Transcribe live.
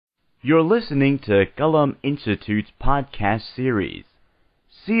You're listening to Qalam Institute's podcast series,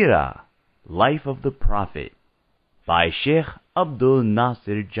 Seerah Life of the Prophet, by Sheikh Abdul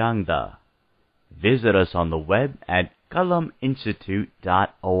Nasir Jangda. Visit us on the web at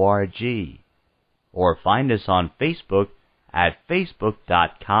qalaminstitute.org or find us on Facebook at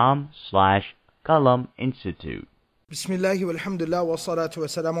facebook.com/Qalam Institute. Bismillahi walhamdulillah wa salatu wa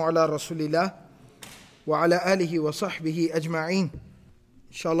salamu ala rasulillah wa ala alihi wa sahbihi ajma'een.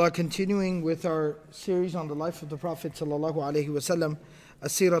 Inshallah, continuing with our series on the life of the Prophet sallallahu alayhi wasallam,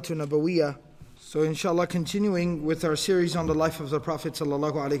 Seerah Nabawiyah. So inshallah, continuing with our series on the life of the Prophet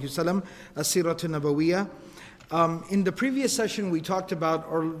sallallahu alayhi wasallam, Seerah Nabawiyah. In the previous session we talked about,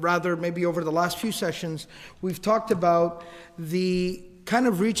 or rather maybe over the last few sessions, we've talked about the kind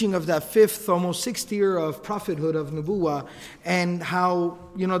of reaching of that fifth, almost sixth year of prophethood, of Nubuwah, and how,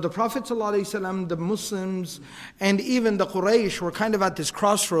 the Prophet ﷺ, the Muslims, and even the Quraysh were kind of at this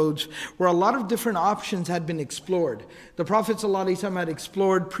crossroads where a lot of different options had been explored. The Prophet ﷺ had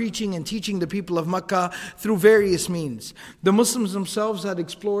explored preaching and teaching the people of Makkah through various means. The Muslims themselves had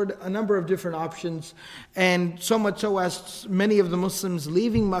explored a number of different options, and so much so as many of the Muslims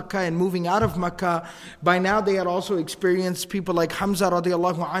leaving Makkah and moving out of Makkah, by now they had also experienced people like Hamza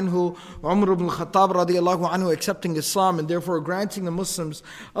radiallahu anhu, Umar ibn Khattab radiallahu anhu accepting Islam, and therefore granting the Muslims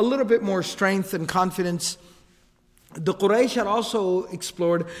a little bit more strength and confidence. The Quraysh had also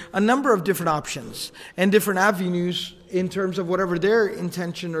explored a number of different options and different avenues in terms of whatever their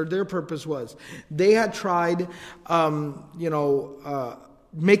intention or their purpose was. They had tried,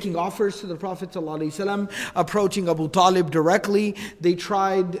 making offers to the Prophet ﷺ, approaching Abu Talib directly. They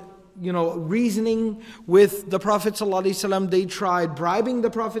tried reasoning with the Prophet ﷺ. They tried bribing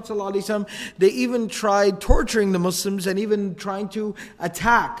the Prophet ﷺ. They even tried torturing the Muslims and even trying to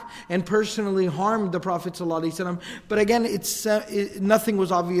attack and personally harm the Prophet ﷺ. But again, nothing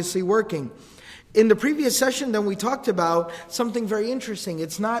was obviously working. In the previous session, then, we talked about something very interesting.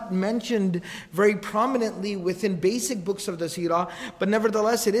 It's not mentioned very prominently within basic books of the Seerah, but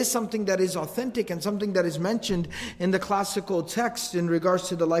nevertheless, it is something that is authentic and something that is mentioned in the classical text in regards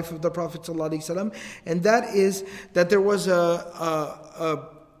to the life of the Prophet ﷺ, and that is that there was a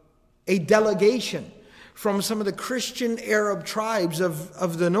delegation from some of the Christian Arab tribes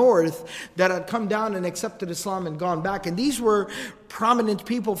of the north that had come down and accepted Islam and gone back. And these were prominent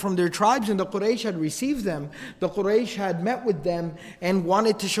people from their tribes, and the Quraysh had received them. The Quraysh had met with them and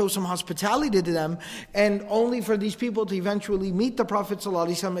wanted to show some hospitality to them, and only for these people to eventually meet the Prophet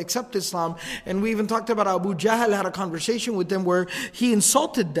ﷺ, accept Islam. And we even talked about Abu Jahl had a conversation with them where he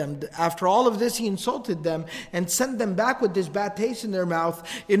insulted them. After all of this, he insulted them and sent them back with this bad taste in their mouth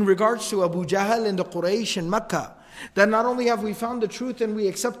in regards to Abu Jahl and the Quraysh in Makkah. That not only have we found the truth and we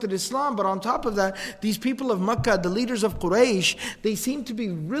accepted Islam, but on top of that, these people of Makkah, the leaders of Quraysh, they seem to be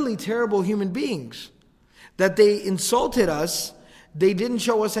really terrible human beings. That they insulted us, they didn't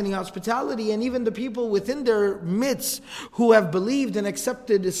show us any hospitality, and even the people within their midst who have believed and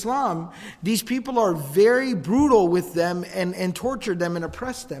accepted Islam, these people are very brutal with them and torture them and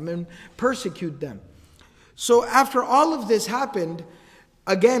oppress them and persecute them. So after all of this happened,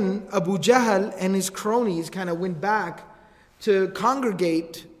 again, Abu Jahl and his cronies kind of went back to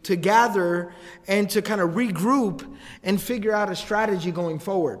congregate, to gather, and to kind of regroup and figure out a strategy going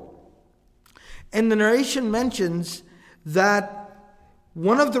forward. And the narration mentions that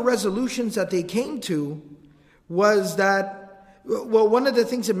one of the resolutions that they came to was that, one of the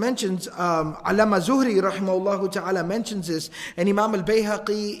things it mentions, Allama Zuhri rahimahullah ta'ala mentions this, and Imam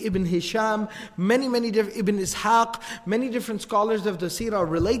al-Bayhaqi, Ibn Hisham, many Ibn Ishaq, many different scholars of the Seerah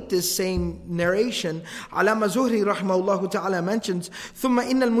relate this same narration. Allama Zuhri rahimahullah ta'ala mentions, ثُمَّ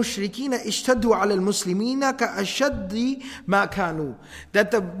إِنَّ الْمُشْرِكِينَ اشْتَدُّوا عَلَى الْمُسْلِمِينَ كَأَشَدِّ مَا كَانُوا. That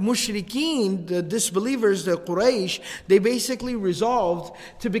the mushrikeen, the disbelievers, the Quraysh, they basically resolved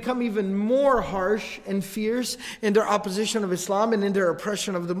to become even more harsh and fierce in their opposition of Islam and in their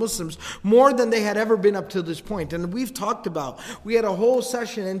oppression of the Muslims, more than they had ever been up to this point. And we've talked about, we had a whole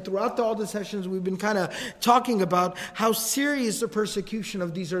session, and throughout all the sessions we've been kind of talking about how serious the persecution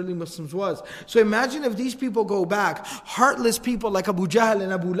of these early Muslims was. So imagine if these people go back, heartless people like Abu Jahl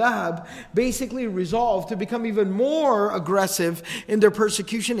and Abu Lahab, basically resolve to become even more aggressive in their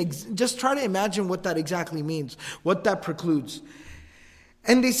persecution. Just try to imagine what that exactly means, what that precludes.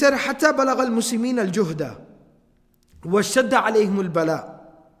 And they said, حَتَّى بَلَغَ الْمُسْلِمِينَ الْجُهْدَ وَاشْتَدَّ عَلَيْهِمُ الْبَلَاءُ.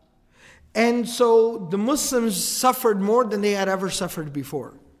 And so the Muslims suffered more than they had ever suffered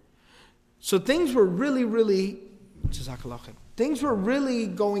before. So things were really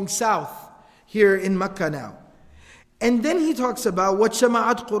going south here in Makkah now. And then he talks about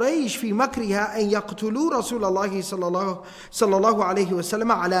وَاجْتَمَعَتْ قُرَيْشْ فِي مَكْرِهَا أَنْ يَقْتُلُوا رَسُولَ اللَّهِ صلى الله عليه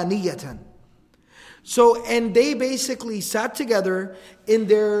وسلم عَلَانِيَّةً. So, and they basically sat together in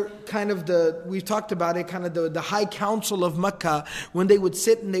their kind of we've talked about it, kind of the high council of Makkah, when they would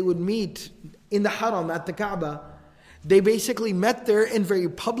sit and they would meet in the haram at the Kaaba. They basically met there and very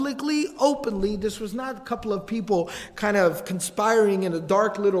publicly, openly. This was not a couple of people kind of conspiring in a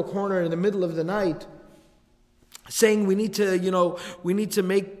dark little corner in the middle of the night, saying we need to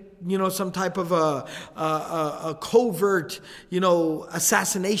make some type of a covert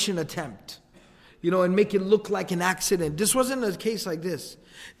assassination attempt, and make it look like an accident. This wasn't a case like this.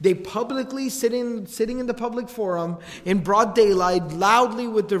 They publicly, sitting in the public forum, in broad daylight, loudly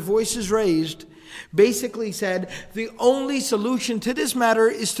with their voices raised, basically said, the only solution to this matter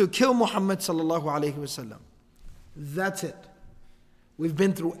is to kill Muhammad sallallahu alayhi wasallam. That's it. We've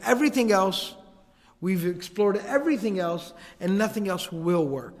been through everything else. We've explored everything else, and nothing else will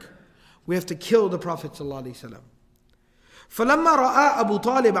work. We have to kill the Prophet sallallahu alayhi wasallam. فلما رأى أبو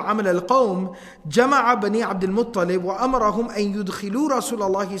طالب عمل القوم جمع بني عبد المطلب وأمرهم أن يدخلوا رسول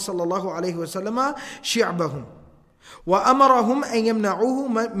الله صلى الله عليه وسلم شعبهم وأمرهم أن يمنعوه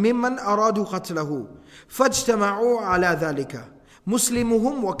ممن أرادوا قتله فاجتمعوا على ذلك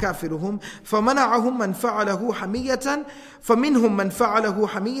مسلمهم وكافرهم فمنعهم من فعله حمية فمنهم من فعله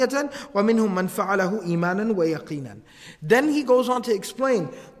حمية ومنهم من فعله إيمانا ويقينا. Then he goes on to explain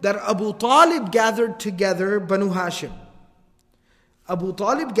that Abu Talib gathered together Banu Hashim. Abu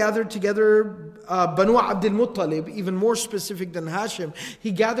Talib gathered together Banu Abdul Muttalib, even more specific than Hashim.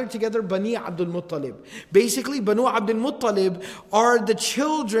 He gathered together Banu Abdul Muttalib. Basically, Banu Abdul Muttalib are the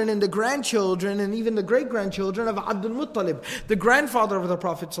children and the grandchildren and even the great-grandchildren of Abdul Muttalib, the grandfather of the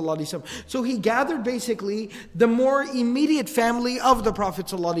Prophet ﷺ. So he gathered basically the more immediate family of the Prophet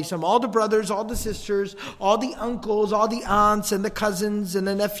ﷺ. All the brothers, all the sisters, all the uncles, all the aunts and the cousins and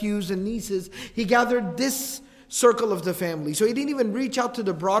the nephews and nieces. He gathered this circle of the family. So he didn't even reach out to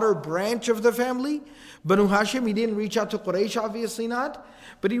the broader branch of the family, Banu Hashim. He didn't reach out to Quraysh, obviously not.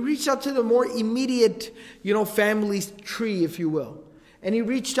 But he reached out to the more immediate, family tree, if you will. And he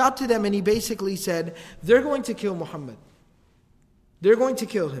reached out to them and he basically said, they're going to kill Muhammad. They're going to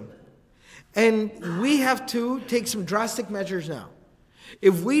kill him. And we have to take some drastic measures now.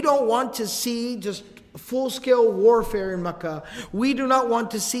 If we don't want to see just full-scale warfare in Makkah, we do not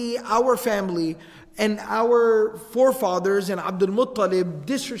want to see our family and our forefathers and Abdul Muttalib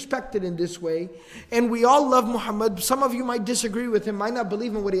disrespected in this way. And we all love Muhammad. Some of you might disagree with him, might not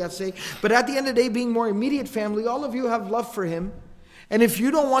believe in what he has to say. But at the end of the day, being more immediate family, all of you have love for him. And if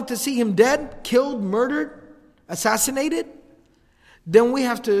you don't want to see him dead, killed, murdered, assassinated, then we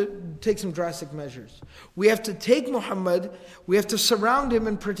have to take some drastic measures. We have to take Muhammad, we have to surround him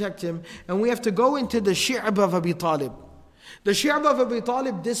and protect him, and we have to go into the Shib Abu Talib. The Shib Abu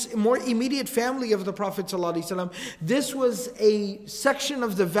Talib, this more immediate family of the Prophet ﷺ, this was a section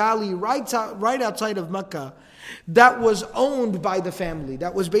of the valley right outside of Makkah that was owned by the family,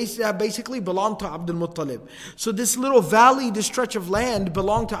 that was basically belonged to Abdul Muttalib. So this little valley, this stretch of land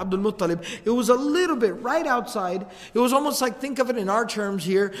belonged to Abdul Muttalib. It was a little bit right outside. It was almost like, think of it in our terms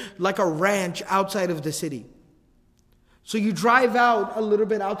here, like a ranch outside of the city. So you drive out a little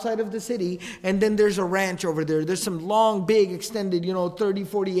bit outside of the city, and then there's a ranch over there. There's some long, big, extended, 30,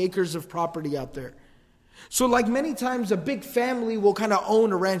 40 acres of property out there. So like many times a big family will kind of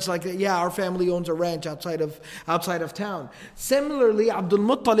own a ranch, like, yeah, our family owns a ranch outside of town. Similarly, Abdul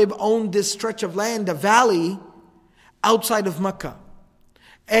Muttalib owned this stretch of land, a valley outside of Makkah.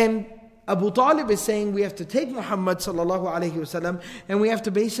 And Abu Talib is saying we have to take Muhammad sallallahu alayhi wasallam and we have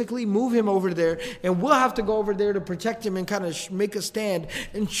to basically move him over there, and we'll have to go over there to protect him and kind of make a stand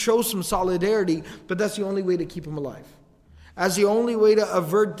and show some solidarity, but that's the only way to keep him alive. As the only way to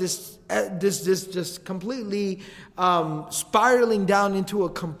avert this just completely spiraling down into a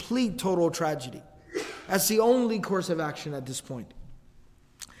complete total tragedy. That's the only course of action at this point.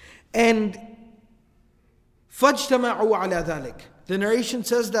 And فَاجْتَمَعُوا عَلَى ذَلِكَ. The narration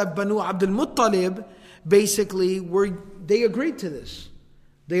says that Banu Abdul Muttalib basically they agreed to this.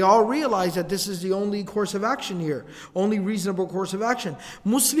 They all realized that this is the only course of action here, only reasonable course of action.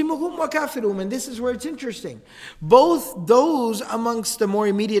 Muslimuhum wa kafiruhum, and this is where it's interesting. Both those amongst the more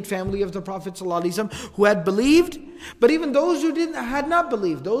immediate family of the Prophet ﷺ who had believed, but even those who had not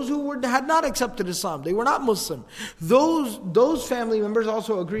believed, those who had not accepted Islam, they were not Muslim. Those family members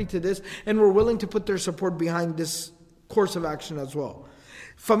also agreed to this and were willing to put their support behind this course of action as well.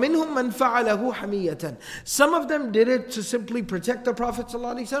 فَمِنْهُمْ مَنْ فَعَلَهُ حَمِيَّةً. Some of them did it to simply protect the Prophet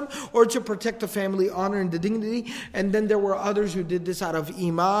ﷺ or to protect the family honor and the dignity. And then there were others who did this out of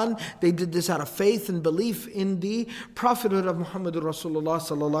iman. They did this out of faith and belief in the prophethood of Muhammadur Rasulullah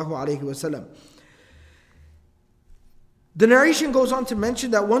sallallahu alayhi wasallam. The narration goes on to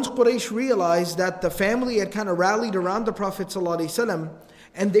mention that once Quraysh realized that the family had kind of rallied around the Prophet ﷺ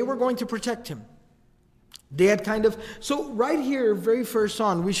and they were going to protect him. They had so right here, very first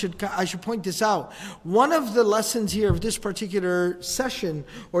on, I should point this out. One of the lessons here of this particular session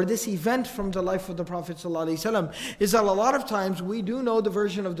or this event from the life of the Prophet ﷺ is that a lot of times we do know the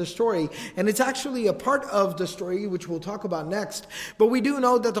version of the story, and it's actually a part of the story which we'll talk about next. But we do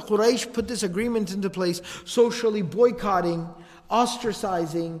know that the Quraysh put this agreement into place, socially boycotting,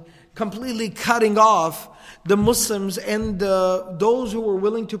 ostracizing, completely cutting off the Muslims and those who were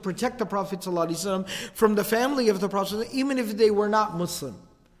willing to protect the Prophet ﷺ from the family of the Prophet, even if they were not Muslim.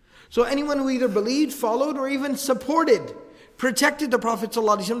 So anyone who either believed, followed, or even supported, protected the Prophet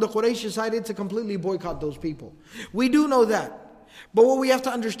ﷺ, the Quraysh decided to completely boycott those people. We do know that. But what we have to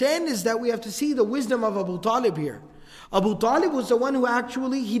understand is that we have to see the wisdom of Abu Talib here. Abu Talib was the one who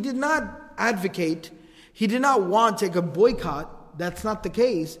actually, he did not advocate, he did not want a boycott. That's not the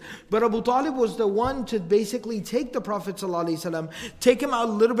case. But Abu Talib was the one to basically take the Prophet ﷺ, take him out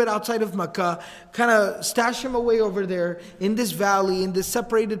a little bit outside of Makkah, kind of stash him away over there in this valley, in this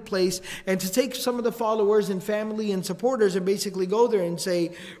separated place, and to take some of the followers and family and supporters and basically go there and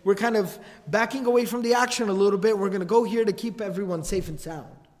say, we're kind of backing away from the action a little bit. We're going to go here to keep everyone safe and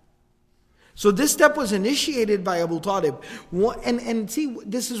sound. So this step was initiated by Abu Talib. And see,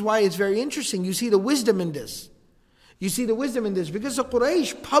 this is why it's very interesting. You see the wisdom in this. You see the wisdom in this, because the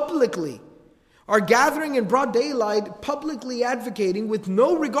Quraysh publicly are gathering in broad daylight, publicly advocating with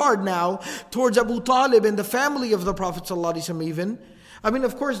no regard now towards Abu Talib and the family of the Prophet ﷺ even. I mean,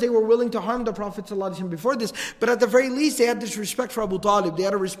 of course, they were willing to harm the Prophet ﷺ before this, but at the very least, they had this respect for Abu Talib. They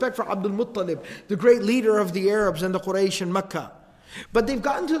had a respect for Abdul Muttalib, the great leader of the Arabs and the Quraysh in Makkah. But they've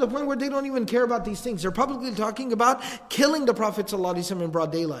gotten to the point where they don't even care about these things. They're publicly talking about killing the Prophet ﷺ in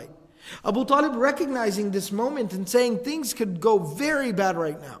broad daylight. Abu Talib recognizing this moment and saying things could go very bad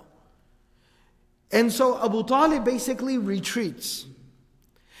right now. And so Abu Talib basically retreats.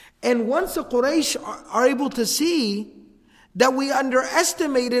 And once the Quraysh are able to see that we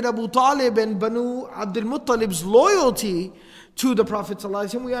underestimated Abu Talib and Banu Abdul Muttalib's loyalty to the Prophet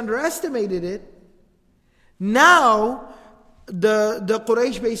ﷺ, we underestimated it. Now, the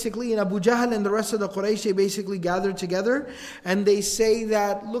Quraysh basically, and Abu Jahl and the rest of the Quraysh, they basically gathered together and they say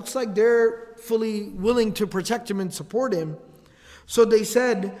that looks like they're fully willing to protect him and support him. So they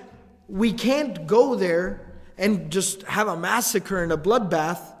said, we can't go there and just have a massacre and a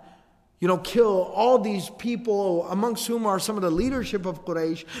bloodbath, kill all these people, amongst whom are some of the leadership of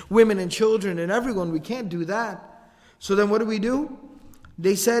Quraysh, women and children and everyone. We can't do that. So then what do?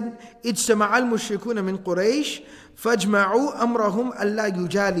 They said, اجتمع المشركون من قريش فاجمعوا أمرهم ألا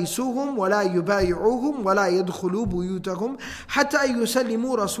يجالسوهم ولا يبايعوهم ولا يدخلوا بيوتهم حتى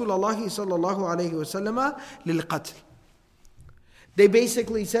يسلموا رسول الله صلى الله عليه وسلم للقتل. They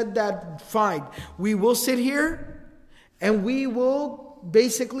basically said that, fine, we will sit here and we will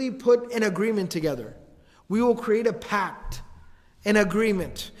basically put an agreement together. We will create a pact, an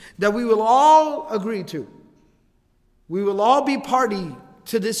agreement that we will all agree to. We will all be party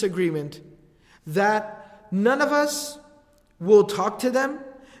to this agreement that none of us will talk to them,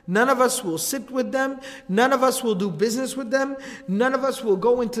 none of us will sit with them, none of us will do business with them, none of us will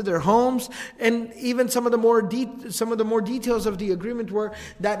go into their homes, and even some of the more details of the agreement were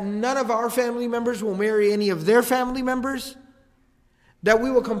that none of our family members will marry any of their family members, that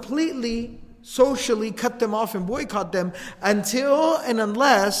we will completely socially cut them off and boycott them until and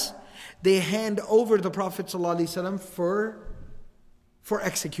unless they hand over the Prophet ﷺ for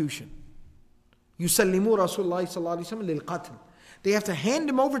execution. يُسَلِّمُوا رَسُولَ اللَّهِ صَلَّى اللَّهُ عَلَيْهِ وَسَلَّمَ لِلْقَتْلِ. They have to hand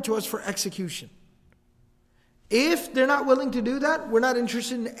him over to us for execution. If they're not willing to do that, we're not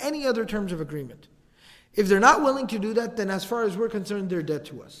interested in any other terms of agreement. If they're not willing to do that, then as far as we're concerned, they're dead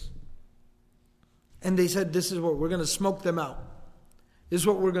to us. And they said, this is what we're going to smoke them out. This is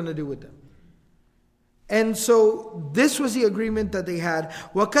what we're going to do with them. And so this was the agreement that they had.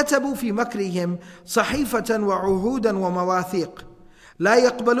 وَكَتَبُوا فِي مَكْرِهِمْ صَحِيفَةً وَعُهُودًا وَمَوَاثِيقًا لا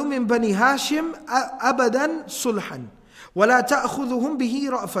يقبل من بني هاشم أبدا صلحا ولا تأخذهم به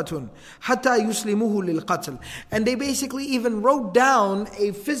رأفة حتى يسلموه للقتل. And they basically even wrote down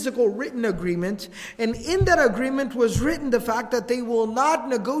a physical written agreement, and in that agreement was written the fact that they will not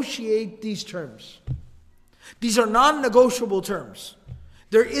negotiate these terms. These are non-negotiable terms.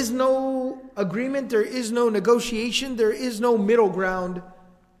 There is no agreement, there is no negotiation, there is no middle ground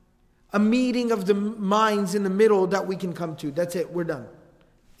a meeting of the minds in the middle that we can come to. That's it, we're done.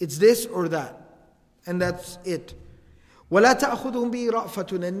 It's this or that. And that's it. وَلَا تَأْخُذُهُمْ بِهِ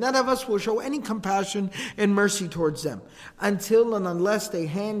رَأْفَةٌ, and none of us will show any compassion and mercy towards them until and unless they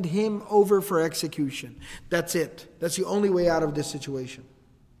hand him over for execution. That's it. That's the only way out of this situation.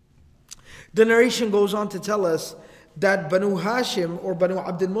 The narration goes on to tell us that Banu Hashim, or Banu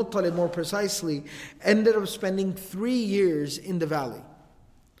Abdul Muttalib more precisely, ended up spending 3 years in the valley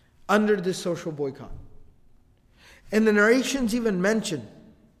under this social boycott. And the narrations even mention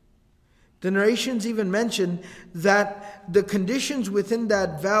that the conditions within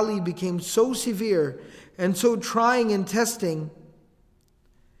that valley became so severe and so trying and testing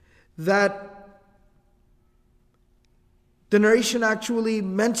that the narration actually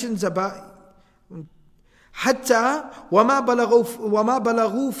mentions about حتى وما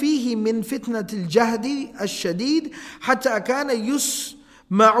بلغوا فيه من فتنة الجهد الشديد حتى كان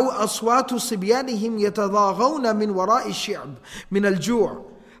يسمع أصوات صبيانهم يتضاغون من وراء الشعب من الجوع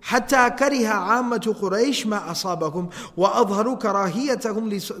حتى كره عامة قريش ما أصابهم وأظهروا كراهيتهم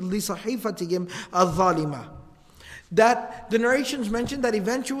لصحيفتهم الظالمة. That the narrations mention that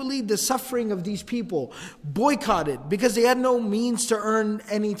eventually the suffering of these people boycotted because they had no means to earn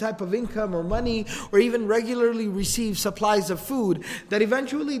any type of income or money or even regularly receive supplies of food, that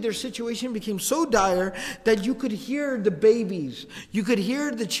eventually their situation became so dire that you could hear the babies, you could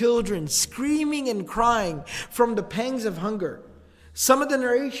hear the children screaming and crying from the pangs of hunger. Some of the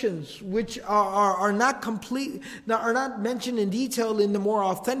narrations which are not complete, are not mentioned in detail in the more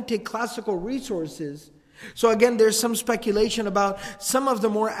authentic classical resources. So again, there's some speculation about some of the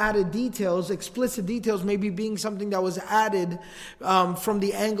more added details, explicit details maybe being something that was added from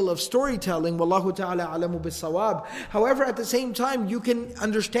the angle of storytelling. Wallahu ta'ala alamu bis-sawab. However, at the same time, you can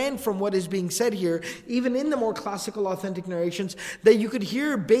understand from what is being said here, even in the more classical authentic narrations, that you could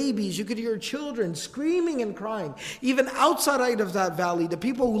hear babies, you could hear children screaming and crying. Even outside of that valley, the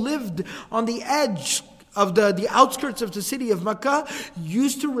people who lived on the edge of the outskirts of the city of Makkah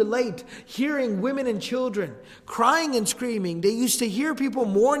used to relate hearing women and children crying and screaming. They used to hear people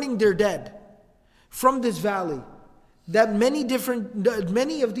mourning their dead from this valley. That many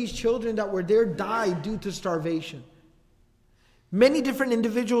of these children that were there died due to starvation. Many different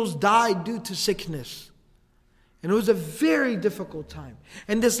individuals died due to sickness. And it was a very difficult time.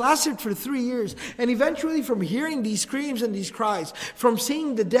 And this lasted for 3 years. And eventually, from hearing these screams and these cries, from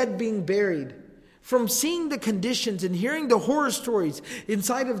seeing the dead being buried, from seeing the conditions and hearing the horror stories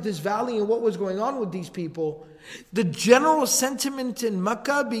inside of this valley and what was going on with these people, the general sentiment in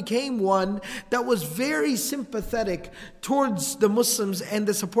Makkah became one that was very sympathetic towards the Muslims and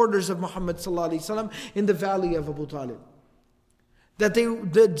the supporters of Muhammad sallallahu alaihi wasallam in the valley of Abu Talib. That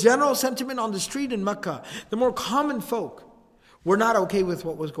the general sentiment on the street in Makkah, the more common folk, were not okay with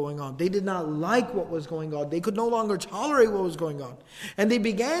what was going on. They did not like what was going on. They could no longer tolerate what was going on. And they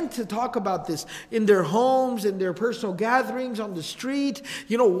began to talk about this in their homes, in their personal gatherings, on the street,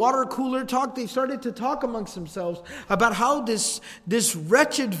 water cooler talk. They started to talk amongst themselves about how this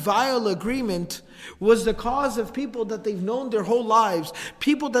wretched, vile agreement was the cause of people that they've known their whole lives,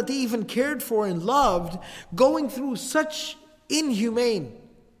 people that they even cared for and loved, going through such inhumane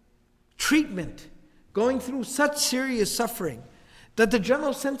treatment, going through such serious suffering, that the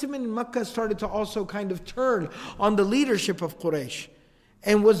general sentiment in Makkah started to also kind of turn on the leadership of Quraysh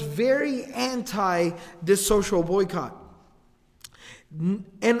and was very anti this social boycott.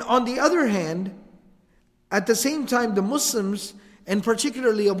 And on the other hand, at the same time, the Muslims, and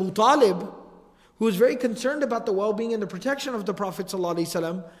particularly Abu Talib, who was very concerned about the well-being and the protection of the Prophet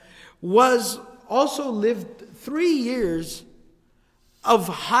ﷺ, was also lived 3 years of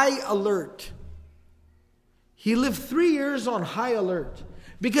high alert. He lived 3 years on high alert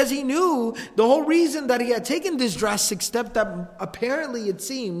because he knew the whole reason that he had taken this drastic step that apparently it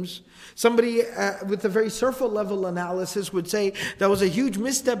seems somebody with a very surface level analysis would say that was a huge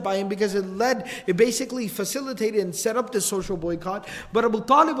misstep by him because it basically facilitated and set up this social boycott. But Abu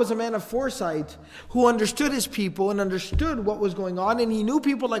Talib was a man of foresight who understood his people and understood what was going on, and he knew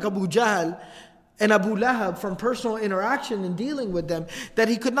people like Abu Jahl and Abu Lahab from personal interaction and dealing with them, that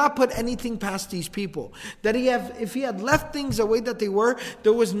he could not put anything past these people. That if he had left things the way that they were,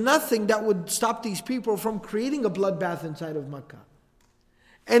 there was nothing that would stop these people from creating a bloodbath inside of Makkah.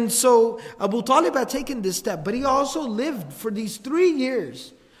 And so Abu Talib had taken this step, but he also lived for these 3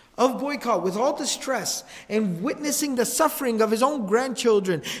 years of boycott with all the stress and witnessing the suffering of his own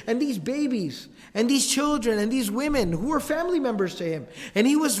grandchildren and these babies and these children and these women who were family members to him. And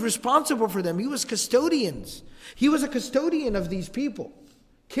he was responsible for them. He was custodians. He was a custodian of these people,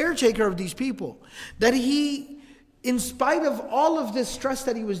 caretaker of these people. That he in spite of all of this stress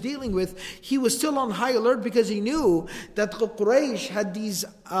that he was dealing with, he was still on high alert because he knew that the Quraysh had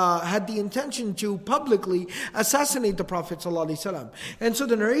the intention to publicly assassinate the Prophet ﷺ. And so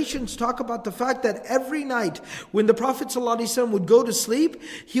the narrations talk about the fact that every night when the Prophet ﷺ would go to sleep,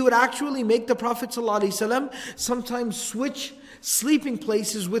 he would actually make the Prophet ﷺ sometimes switch sleeping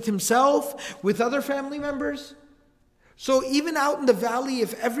places with himself, with other family members. So even out in the valley,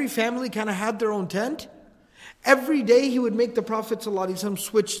 if every family kind of had their own tent, every day he would make the Prophet ﷺ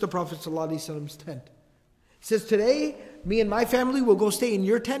switch the Prophet ﷺ's tent. He says, today, me and my family will go stay in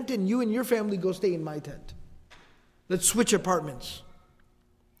your tent, and you and your family go stay in my tent. Let's switch apartments.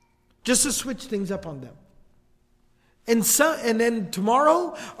 Just to switch things up on them. And then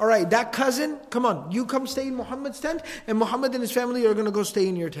tomorrow, all right, that cousin, come on, you come stay in Muhammad's tent, and Muhammad and his family are going to go stay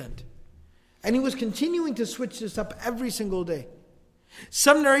in your tent. And he was continuing to switch this up every single day.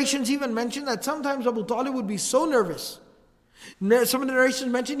 Some narrations even mention that sometimes Abu Talib would be so nervous. Some of the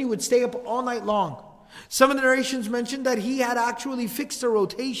narrations mention he would stay up all night long. Some of the narrations mention that he had actually fixed a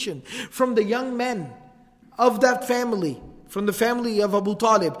rotation from the young men of that family, from the family of Abu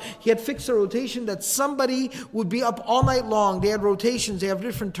Talib. He had fixed a rotation that somebody would be up all night long. They had rotations, they have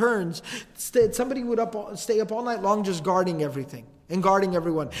different turns. Somebody would stay up all night long just guarding everything and guarding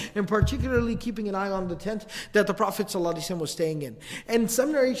everyone, and particularly keeping an eye on the tent that the Prophet ﷺ was staying in. And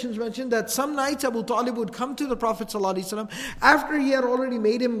some narrations mention that some nights Abu Talib would come to the Prophet ﷺ after he had already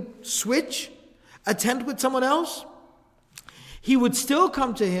made him switch a tent with someone else. He would still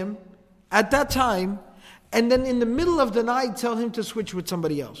come to him at that time, and then in the middle of the night tell him to switch with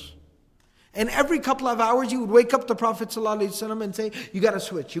somebody else. And every couple of hours he would wake up the Prophet ﷺ and say, you got to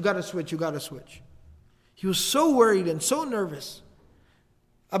switch, you got to switch, you got to switch. He was so worried and so nervous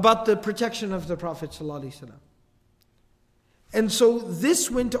about the protection of the Prophet ﷺ. And so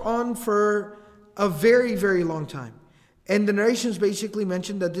this went on for a very, very long time. And the narrations basically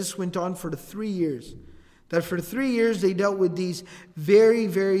mention that this went on for 3 years. That for 3 years they dealt with these very,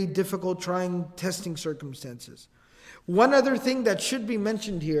 very difficult, trying, testing circumstances. One other thing that should be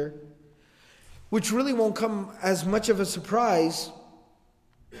mentioned here, which really won't come as much of a surprise,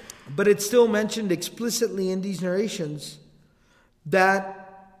 but it's still mentioned explicitly in these narrations, that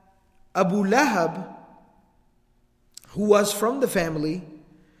Abu Lahab, who was from the family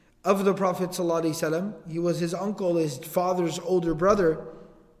of the Prophet ﷺ, he was his uncle, his father's older brother,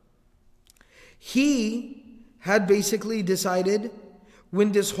 he had basically decided,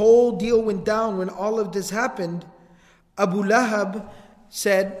 when this whole deal went down, when all of this happened, Abu Lahab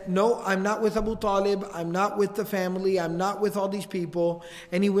said, no, I'm not with Abu Talib, I'm not with the family, I'm not with all these people.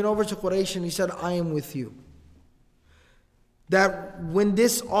 And he went over to Quraysh and he said, I am with you. That when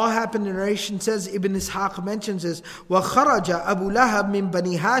this all happened, the narration says, Ibn Ishaq mentions this, وَخَرَجَ أَبُو لَهَبْ مِنْ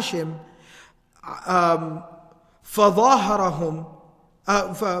بَنِي هَاشِمْ فَظَاهَرَهُمْ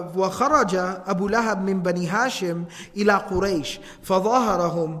وَخَرَجَ أَبُو لَهَبْ مِنْ بَنِي هَاشِمْ إِلَى قُرَيْشٍ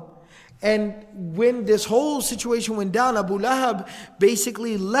فَظَاهَرَهُمْ. And when this whole situation went down, Abu Lahab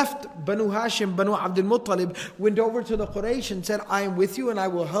basically left Banu Hashim, Banu Abdul Muttalib, went over to the Quraysh and said, I am with you and I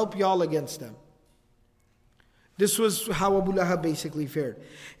will help y'all against them. This was how Abu Lahab basically fared.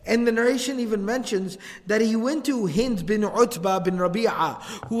 And the narration even mentions that he went to Hind bin Utbah bin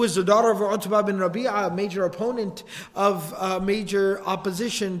Rabi'ah, who was the daughter of Utbah bin Rabi'ah, a major opponent of major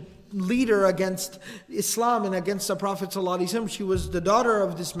opposition leader against Islam and against the Prophet ﷺ. She was the daughter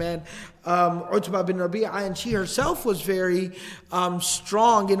of this man, Utbah bin Rabi'ah, and she herself was very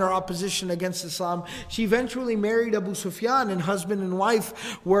strong in her opposition against Islam. She eventually married Abu Sufyan, and husband and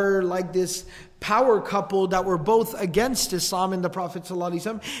wife were like this power couple that were both against Islam and the Prophet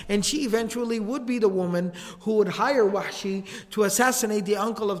ﷺ. And she eventually would be the woman who would hire Wahshi to assassinate the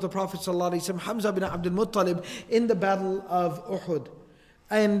uncle of the Prophet ﷺ, Hamza bin Abdul Muttalib, in the battle of Uhud.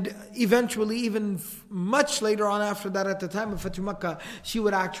 And eventually, even much later on after that, at the time of Fathu Makkah, she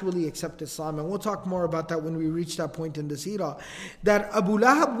would actually accept Islam. And we'll talk more about that when we reach that point in the Seerah. That Abu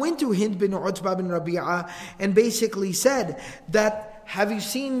Lahab went to Hind bin Utbah bin Rabi'ah and basically said that, have you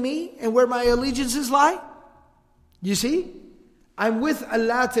seen me and where my allegiances lie? You see? I'm with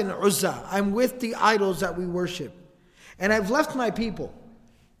Allat and Uzza. I'm with the idols that we worship. And I've left my people.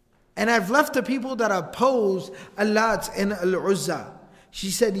 And I've left the people that oppose Allat and Al-Uzza. She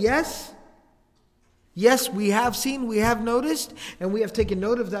said, yes. Yes, we have seen, we have noticed, and we have taken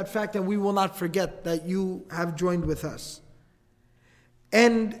note of that fact, and we will not forget that you have joined with us.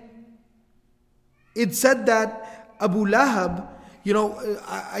 And it said that Abu Lahab,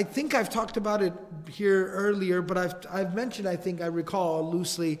 I think I've talked about it here earlier, but I've mentioned, I think I recall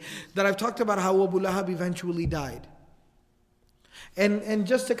loosely, that I've talked about how Abu Lahab eventually died. And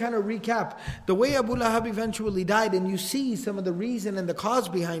just to kind of recap, the way Abu Lahab eventually died, and you see some of the reason and the cause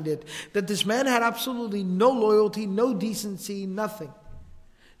behind it, that this man had absolutely no loyalty, no decency, nothing.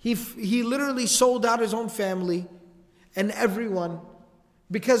 He literally sold out his own family and everyone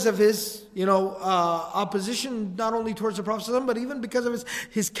because of his, opposition not only towards the Prophet, but even because of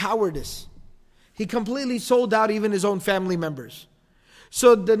his cowardice. He completely sold out even his own family members.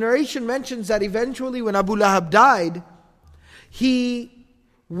 So the narration mentions that eventually when Abu Lahab died,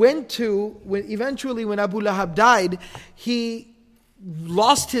 when Abu Lahab died, he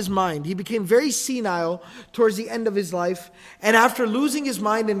lost his mind. He became very senile towards the end of his life. And after losing his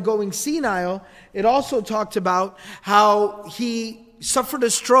mind and going senile, it also talked about how he suffered a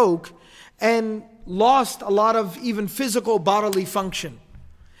stroke and lost a lot of even physical bodily function.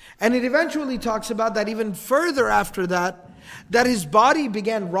 And it eventually talks about that even further after that his body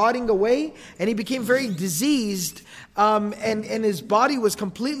began rotting away and he became very diseased, and his body was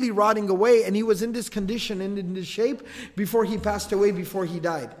completely rotting away, and he was in this condition and in this shape before he passed away, before he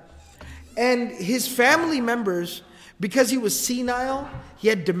died. And his family members, because he was senile, he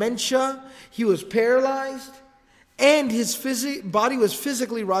had dementia, he was paralyzed, and his body was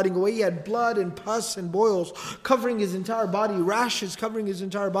physically rotting away. He had blood and pus and boils covering his entire body, rashes covering his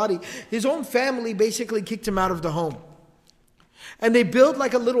entire body. His own family basically kicked him out of the home. And they built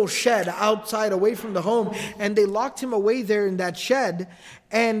like a little shed outside away from the home, and they locked him away there in that shed.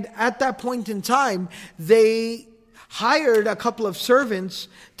 And at that point in time, they hired a couple of servants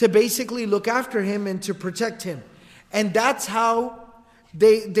to basically look after him and to protect him. And that's how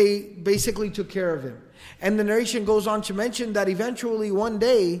they basically took care of him. And the narration goes on to mention that eventually one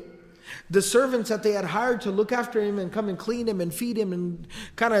day, the servants that they had hired to look after him and come and clean him and feed him and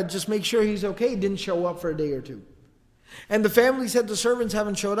kind of just make sure he's okay didn't show up for a day or two. And the family said, the servants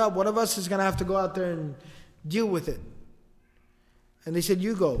haven't showed up. One of us is going to have to go out there and deal with it. And they said,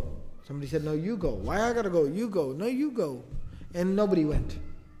 you go. Somebody said, no, you go. Why I got to go? You go. No, you go. And nobody went.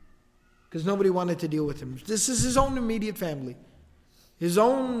 Because nobody wanted to deal with him. This is his own immediate family. His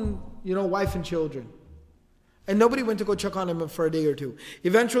own, wife and children. And nobody went to go check on him for a day or two.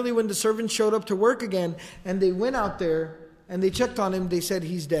 Eventually, when the servants showed up to work again, and they went out there and they checked on him, they said,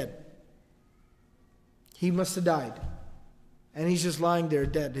 he's dead. He must have died. And he's just lying there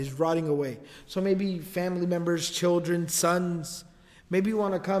dead. He's rotting away. So maybe family members, children, sons, maybe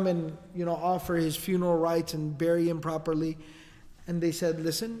want to come and, offer his funeral rites and bury him properly. And they said,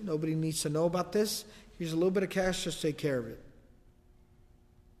 listen, nobody needs to know about this. Here's a little bit of cash, just take care of it.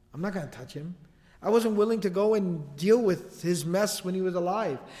 I'm not going to touch him. I wasn't willing to go and deal with his mess when he was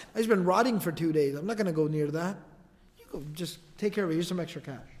alive. He's been rotting for 2 days. I'm not going to go near that. You go, just take care of it. Here's some extra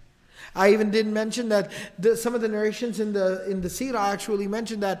cash. I even didn't mention that some of the narrations in the Seerah actually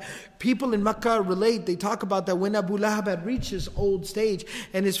mentioned that people in Makkah relate. They talk about that when Abu Lahab had reached his old stage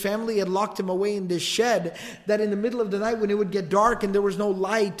and his family had locked him away in this shed, that in the middle of the night when it would get dark and there was no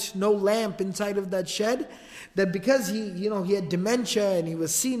light, no lamp inside of that shed, that because he had dementia and he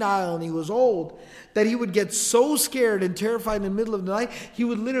was senile and he was old, that he would get so scared and terrified in the middle of the night, he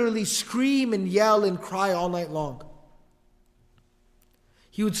would literally scream and yell and cry all night long.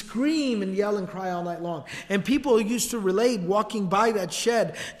 He would scream and yell and cry all night long. And people used to relate, walking by that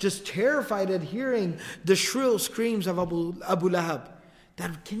shed, just terrified at hearing the shrill screams of Abu Lahab.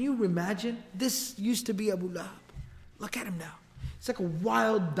 Can you imagine? This used to be Abu Lahab. Look at him now. It's like a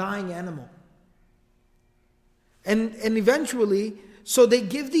wild, dying animal. And eventually, so they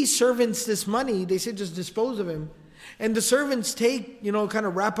give these servants this money. They say, just dispose of him. And the servants take, kind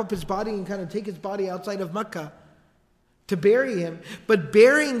of wrap up his body and kind of take his body outside of Makkah to bury him. But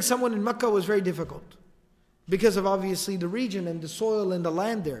burying someone in Makkah was very difficult because of obviously the region and the soil and the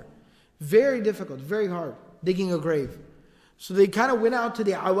land there. Very difficult, very hard, digging a grave. So they kind of went out to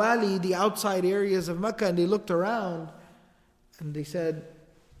the awali, the outside areas of Makkah, and they looked around and they said,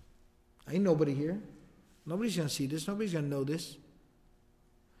 ain't nobody here. Nobody's going to see this. Nobody's going to know this.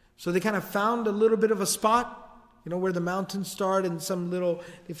 So they kind of found a little bit of a spot, where the mountains start, and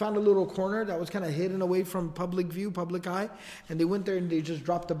they found a little corner that was kind of hidden away from public view, public eye. And they went there and they just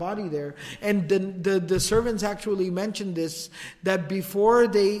dropped the body there. And the servants actually mentioned this, that before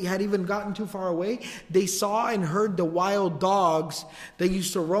they had even gotten too far away, they saw and heard the wild dogs that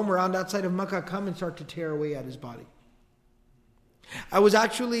used to roam around outside of Makkah come and start to tear away at his body. I was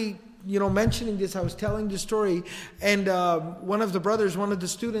actually mentioning this, I was telling the story, and one of the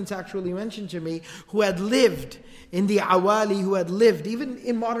students actually mentioned to me, who had lived in the awali, who had lived, even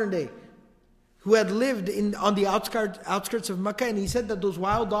in modern day, who had lived on the outskirts of Makkah, and he said that those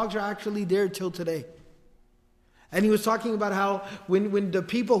wild dogs are actually there till today. And he was talking about how when the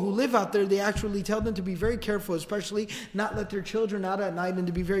people who live out there, they actually tell them to be very careful, especially not let their children out at night, and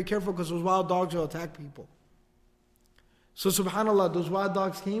to be very careful because those wild dogs will attack people. So subhanAllah, those wild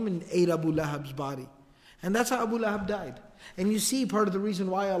dogs came and ate Abu Lahab's body. And that's how Abu Lahab died. And you see part of the reason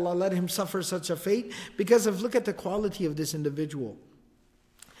why Allah let him suffer such a fate, because of, look at the quality of this individual.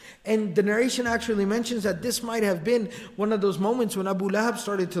 And the narration actually mentions that this might have been one of those moments when Abu Lahab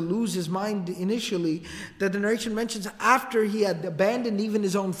started to lose his mind initially, that the narration mentions after he had abandoned even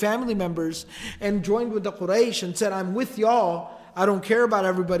his own family members and joined with the Quraysh and said, I'm with y'all, I don't care about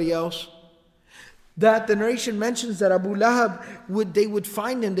everybody else. That the narration mentions that Abu Lahab, they would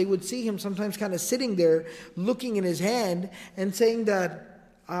find him, they would see him sometimes kind of sitting there, looking in his hand and saying that,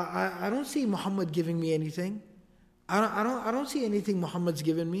 I don't see Muhammad giving me anything. I don't see anything Muhammad's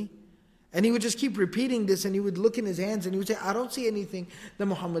given me. And he would just keep repeating this, and he would look in his hands and he would say, I don't see anything that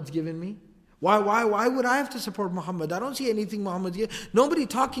Muhammad's given me. Why would I have to support Muhammad? I don't see anything Muhammad's given. Nobody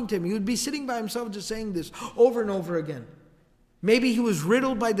talking to him. He would be sitting by himself just saying this over and over again. Maybe he was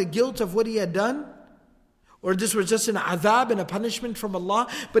riddled by the guilt of what he had done, or this was just an adhab and a punishment from Allah,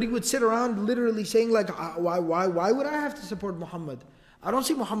 but he would sit around literally saying like, why would I have to support Muhammad? I don't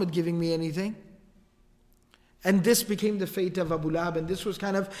see Muhammad giving me anything. And this became the fate of Abu Lahab, and this was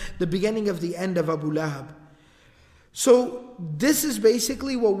kind of the beginning of the end of Abu Lahab. So this is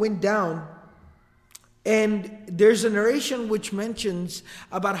basically what went down. And there's a narration which mentions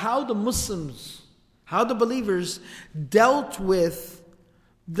about how the Muslims, how the believers dealt with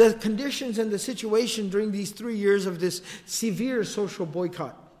the conditions and the situation during these 3 years of this severe social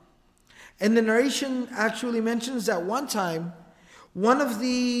boycott. And the narration actually mentions that one time, one of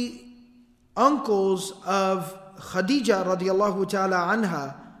the uncles of Khadija radiallahu ta'ala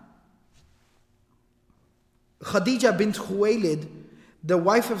anha, Khadija bint Khuwaylid, the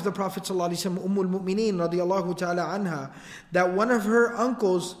wife of the Prophet sallallahu alaihi wasallam, al-Mu'mineen radiallahu ta'ala anha, that one of her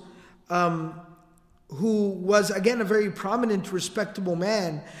uncles, who was again a very prominent, respectable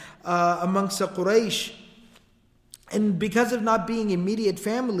man amongst the Quraysh, and because of not being immediate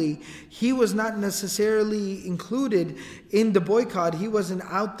family, he was not necessarily included in the boycott. He wasn't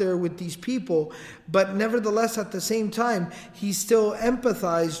out there with these people. But nevertheless, at the same time, he still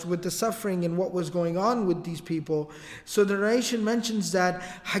empathized with the suffering and what was going on with these people. So the narration mentions that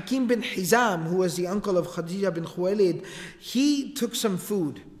Hakim bin Hizam, who was the uncle of Khadija bin Khuwaylid, he took some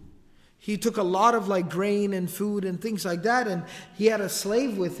food. He took a lot of like grain and food and things like that. And he had a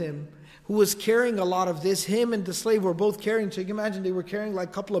slave with him who was carrying a lot of this. Him and the slave were both carrying, so you can imagine they were carrying like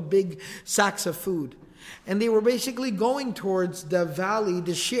a couple of big sacks of food. And they were basically going towards the valley,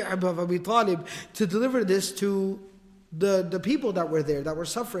 the Shib Abu Talib, to deliver this to the people that were there, that were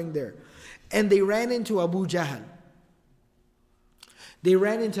suffering there. And they ran into Abu Jahl. They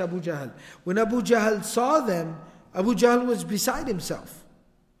ran into Abu Jahl. When Abu Jahl saw them, Abu Jahl was beside himself.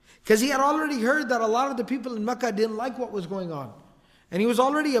 Because he had already heard that a lot of the people in Makkah didn't like what was going on. And he was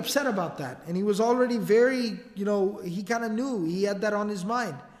already upset about that. And he was already very, he kind of knew. He had that on his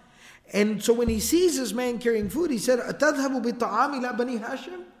mind. And so when he sees this man carrying food, he said, أَتَذْهَبُ بِالطَّعَامِ إِلَى بَنِي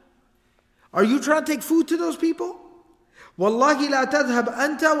هَاشِمٍ? Are you trying to take food to those people? وَاللَّهِ لَا تَذْهَبْ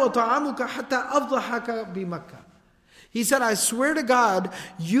أَنْتَ وَطَعَامُكَ حَتَّى أَفْضَحَكَ بِمَكَّةِ. He said, I swear to God,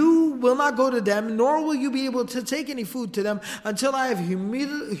 you will not go to them, nor will you be able to take any food to them until I have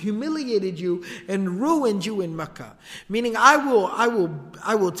humiliated you and ruined you in Makkah. Meaning, I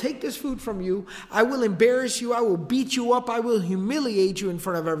will take this food from you, I will embarrass you, I will beat you up, I will humiliate you in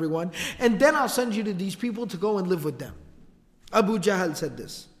front of everyone, and then I'll send you to these people to go and live with them. Abu Jahl said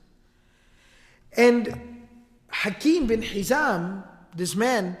this. And Hakim bin Hizam, this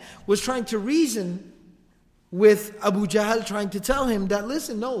man, was trying to reason with Abu Jahl, trying to tell him that,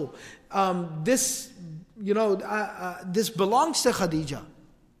 listen, no, this belongs to Khadija.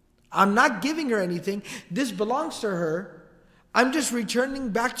 I'm not giving her anything. This belongs to her. I'm just returning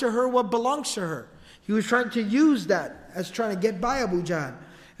back to her what belongs to her. He was trying to use that as trying to get by Abu Jahl.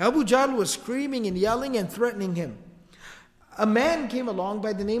 Abu Jahl was screaming and yelling and threatening him. A man came along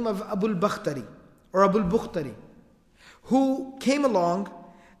by the name of Abu Bakhtari, or Abu Bukhtari, who came along.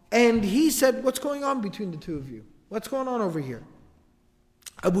 And he said, what's going on between the two of you? What's going on over here?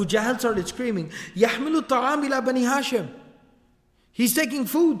 Abu Jahl started screaming, يَحْمِلُ الطَّعَامِ إِلَى بَنِي هَاشِمٍ. He's taking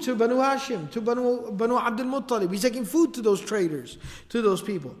food to Banu Hashim, to Banu Abdul Muttalib. He's taking food to those traders, to those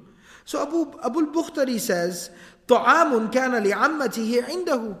people. So Abu Bukhtari says, طَعَامٌ كَانَ لِعَمَّتِهِ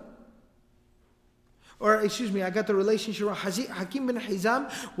عِنْدَهُ. Or excuse me, I got the relationship. Hakim bin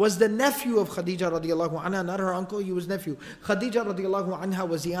Hizam was the nephew of Khadija radiallahu anha, not her uncle, he was nephew. Khadija radiallahu anha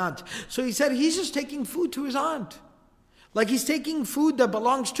was the aunt. So he said he's just taking food to his aunt. Like he's taking food that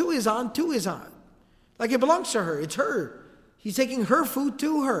belongs to his aunt. Like it belongs to her. It's her. He's taking her food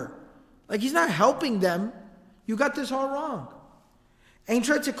to her. Like he's not helping them. You got this all wrong. And he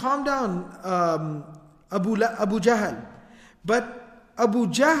tried to calm down Abu Jahl. But Abu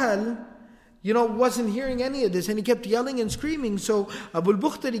Jahl, wasn't hearing any of this, and he kept yelling and screaming. So Abu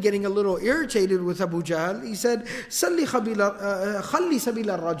Bakhtari, getting a little irritated with Abu Jahl, he said, "Khalli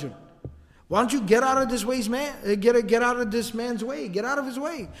sabila rajul." Why don't you get out of this way's man? Get out of this man's way. Get out of his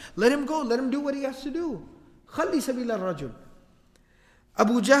way. Let him go. Let him do what he has to do. Khalli sabila rajul.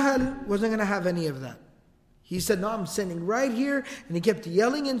 Abu Jahl wasn't going to have any of that. He said, "No, I'm standing right here," and he kept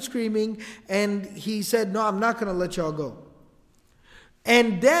yelling and screaming. And he said, "No, I'm not going to let y'all go."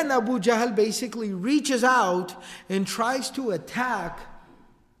 And then Abu Jahl basically reaches out and tries to attack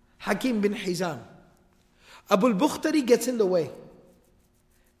Hakim bin Hizam. Abu Bakhtari gets in the way.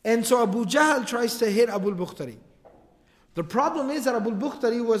 And so Abu Jahl tries to hit Abu Bakhtari. The problem is that Abu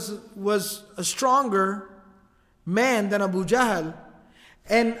Bakhtari was a stronger man than Abu Jahl.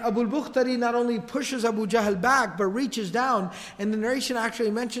 And Abu Bakhtari not only pushes Abu Jahl back, but reaches down. And the narration actually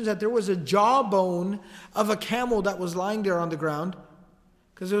mentions that there was a jawbone of a camel that was lying there on the ground.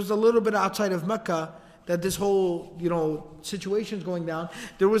 Because it was a little bit outside of Makkah that this whole, situation is going down.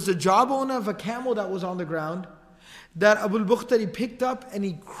 There was the jawbone of a camel that was on the ground that Abu Bakhtari picked up, and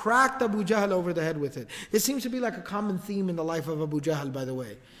he cracked Abu Jahl over the head with it. It seems to be like a common theme in the life of Abu Jahl, by the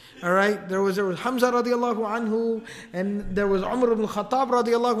way. Alright, there was Hamza radiallahu anhu, and there was Umar ibn Khattab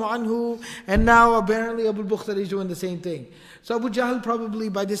radiallahu anhu, and now apparently Abu Bakhtari is doing the same thing. So Abu Jahl probably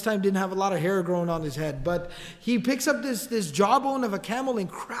by this time didn't have a lot of hair growing on his head, but he picks up this jawbone of a camel and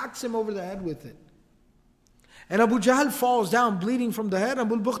cracks him over the head with it. And Abu Jahl falls down bleeding from the head, and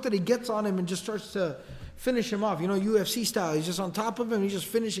Abu Bakhtari gets on him and just starts to finish him off. UFC style. He's just on top of him. He's just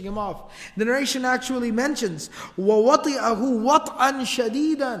finishing him off. The narration actually mentions, وَوَطِئَهُ وَطْعًا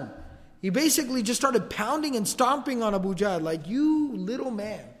شَدِيدًا. He basically just started pounding and stomping on Abu Jahl. Like, you little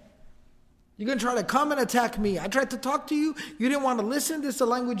man. You're going to try to come and attack me. I tried to talk to you. You didn't want to listen. This is the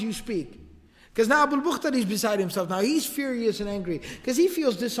language you speak. Because now Abu Bakhtari is beside himself. Now he's furious and angry. Because he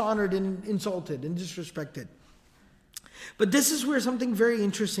feels dishonored and insulted and disrespected. But this is where something very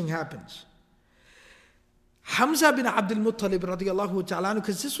interesting happens. Hamza bin Abdul Muttalib radiallahu ta'ala,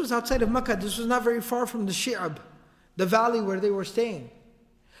 because this was outside of Makkah, this was not very far from the Shib, the valley where they were staying.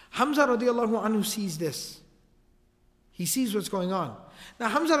 Hamza radiallahu anhu sees this. He sees what's going on. Now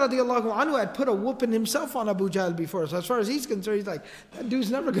Hamza radiallahu anhu had put a whooping himself on Abu Jahl before, so as far as he's concerned, he's like, that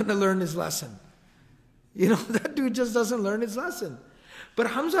dude's never going to learn his lesson. That dude just doesn't learn his lesson. But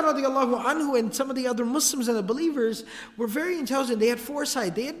Hamza radiallahu anhu and some of the other Muslims and the believers were very intelligent. They had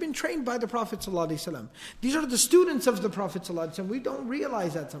foresight. They had been trained by the Prophet ﷺ. These are the students of the Prophet ﷺ. We don't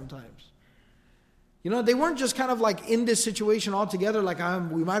realize that sometimes. They weren't just kind of like in this situation altogether, like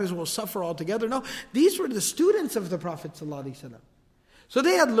we might as well suffer altogether. No, these were the students of the Prophet ﷺ. So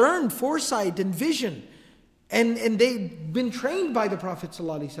they had learned foresight and vision. And they'd been trained by the Prophet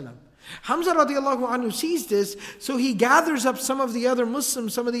ﷺ. Hamza radiallahu anhu sees this, so he gathers up some of the other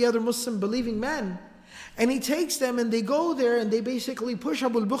Muslims, some of the other Muslim believing men, and he takes them and they go there and they basically push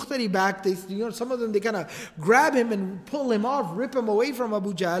Abu Bakhtari back. Some of them, they kind of grab him and pull him off, rip him away from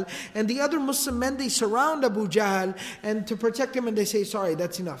Abu Jahl, and the other Muslim men, they surround Abu Jahl and to protect him, and they say, sorry,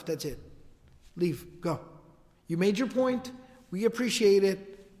 that's enough, that's it. Leave, go. You made your point, we appreciate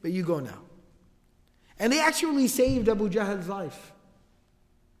it, but you go now. And they actually saved Abu Jahl's life.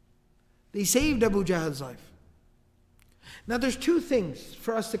 They saved Abu Jahl's life. Now there's two things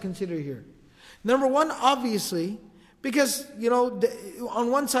for us to consider here. Number one, obviously, because, on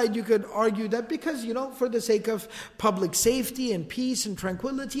one side you could argue that because, for the sake of public safety and peace and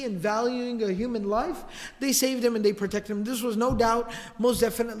tranquility and valuing a human life, they saved him and they protected him. This was no doubt, most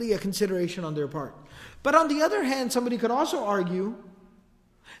definitely a consideration on their part. But on the other hand, somebody could also argue,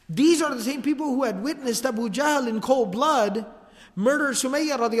 these are the same people who had witnessed Abu Jahl in cold blood murder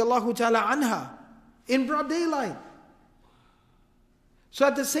Sumayyah radiallahu ta'ala anha in broad daylight. So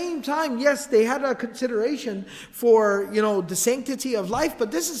at the same time, yes, they had a consideration for, the sanctity of life,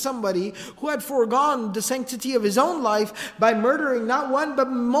 but this is somebody who had foregone the sanctity of his own life by murdering not one but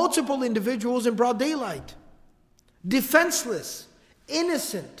multiple individuals in broad daylight. Defenseless,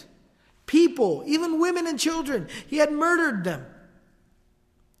 innocent people, even women and children. He had murdered them.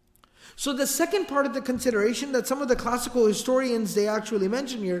 So the second part of the consideration that some of the classical historians, they actually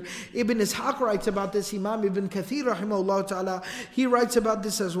mention here, Ibn Ishaq writes about this, Imam Ibn Kathir rahimahullah ta'ala, he writes about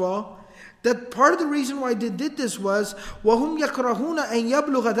this as well, that part of the reason why they did this was, وَهُمْ يَكْرَهُونَ أَنْ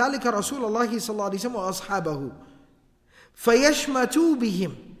يَبْلُغَ ذَلِكَ رَسُولَ اللَّهِ صَلَّى اللَّهُ عَلَيْهِ وَسَلَّمَ وَأَصْحَابَهُ فَيَشْمَتُوا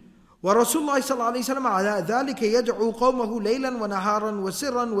بِهِمْ ورسول الله صلى الله عليه وسلم على ذلك يدعو قومه ليلا ونهارا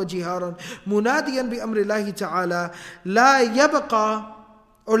وسرا وجهارا مناديا بأمر الله تعالى لا يبقى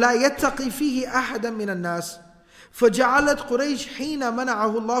أو لا يتقي فيه أحدا من الناس. فجعلت قريش حين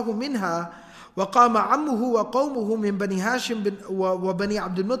منعه الله منها وقام عمه وقومه من بني هاشم وبني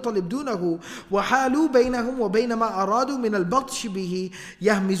عبد المطلب دونه وحالوا بينهم وبين ما أرادوا من البطش به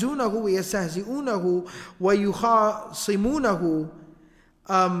يهمزونه ويستهزئونه ويخاصمونه.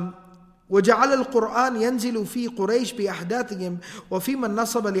 وجعل القرآن ينزل في قريش بأحداثهم وفي من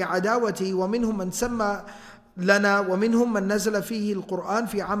نصب لعداوته ومنهم من سمى لنا ومنهم من نزل فيه القرآن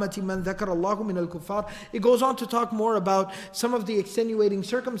في عامة من ذكر الله من الكفار. It goes on to talk more about some of the extenuating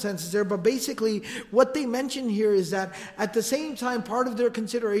circumstances there, but basically what they mention here is that at the same time part of their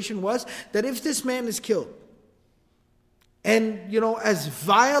consideration was that if this man is killed, and as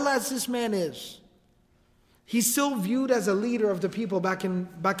vile as this man is, he's still viewed as a leader of the people back in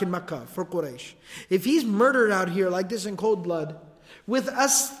Makkah for Quraysh. If he's murdered out here like this in cold blood, with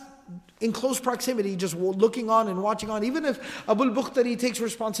us in close proximity, just looking on and watching on, even if Abu Bakhtari takes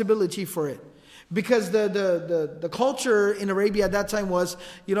responsibility for it, because the culture in Arabia at that time was,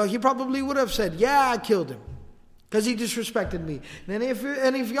 he probably would have said, yeah, I killed him because he disrespected me. And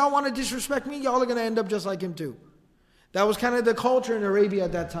if y'all want to disrespect me, y'all are going to end up just like him too. That was kind of the culture in Arabia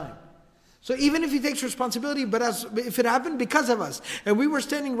at that time. So even if he takes responsibility, but if it happened because of us, and we were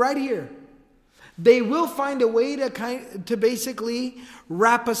standing right here, they will find a way to basically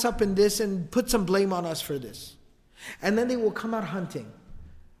wrap us up in this and put some blame on us for this. And then they will come out hunting.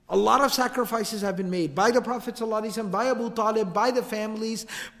 A lot of sacrifices have been made by the Prophet ﷺ, by Abu Talib, by the families,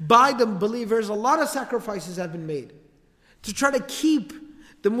 by the believers. A lot of sacrifices have been made to try to keep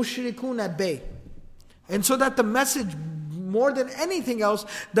the mushrikun at bay. And so that the message, more than anything else,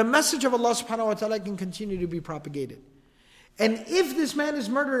 the message of Allah subhanahu wa ta'ala can continue to be propagated. And if this man is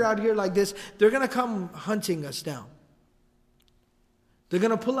murdered out here like this, they're going to come hunting us down. They're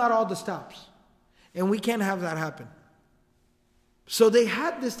going to pull out all the stops. And we can't have that happen. So they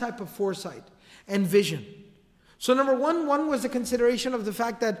had this type of foresight and vision. So number one was the consideration of the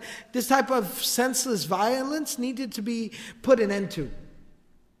fact that this type of senseless violence needed to be put an end to.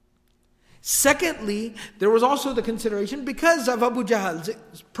 Secondly, there was also the consideration because of Abu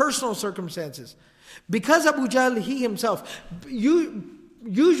Jahl's personal circumstances. Because Abu Jahl, he himself,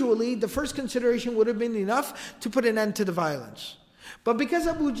 usually the first consideration would have been enough to put an end to the violence. But because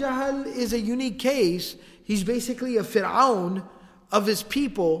Abu Jahl is a unique case, he's basically a Fir'aun of his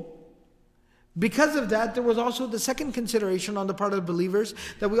people. Because of that, there was also the second consideration on the part of believers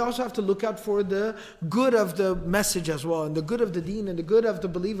that we also have to look out for the good of the message as well, and the good of the deen, and the good of the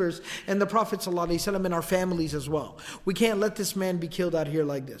believers and the Prophet ﷺ and our families as well. We can't let this man be killed out here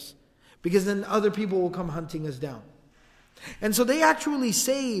like this, because then other people will come hunting us down. And so they actually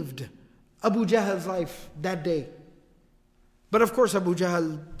saved Abu Jahl's life that day. But of course Abu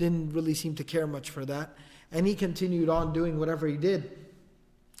Jahl didn't really seem to care much for that, and he continued on doing whatever he did.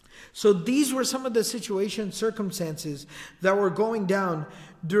 So these were some of the circumstances that were going down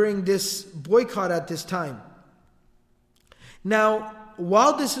during this boycott at this time. Now,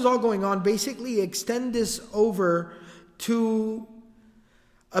 while this is all going on, basically extend this over to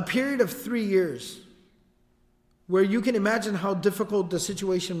a period of 3 years, where you can imagine how difficult the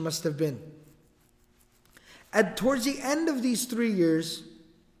situation must have been. Towards the end of these 3 years,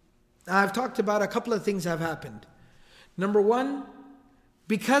 I've talked about a couple of things have happened. Number one,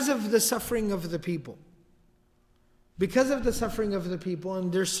 because of the suffering of the people. Because of the suffering of the people and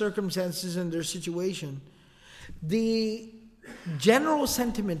their circumstances and their situation, the general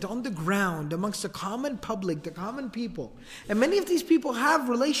sentiment on the ground amongst the common public, the common people, and many of these people have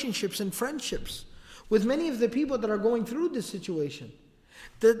relationships and friendships with many of the people that are going through this situation.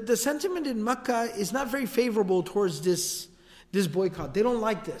 The sentiment in Makkah is not very favorable towards this boycott. They don't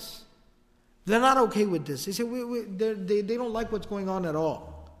like this. They're not okay with this. They say they don't like what's going on at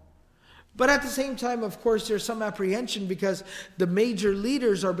all. But at the same time, of course, there's some apprehension because the major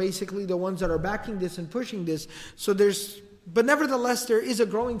leaders are basically the ones that are backing this and pushing this. But nevertheless, there is a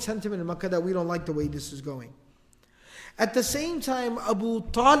growing sentiment in Makkah that we don't like the way this is going. At the same time,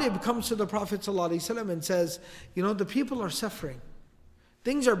 Abu Talib comes to the Prophet ﷺ and says, the people are suffering.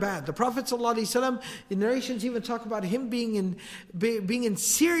 Things are bad. The Prophet ﷺ, in narrations even talk about him being in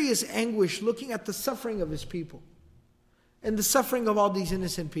serious anguish, looking at the suffering of his people and the suffering of all these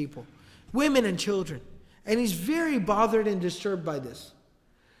innocent people, women and children. And he's very bothered and disturbed by this.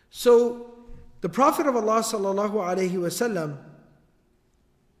 So the Prophet of Allah sallallahu alayhi wasallam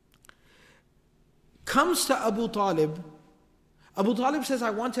comes to Abu Talib. Abu Talib says,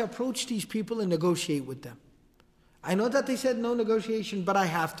 I want to approach these people and negotiate with them. I know that they said no negotiation, but I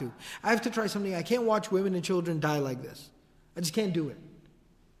have to. I have to try something. I can't watch women and children die like this. I just can't do it.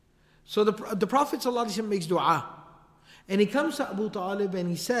 So the Prophet ﷺ makes dua. And he comes to Abu Talib and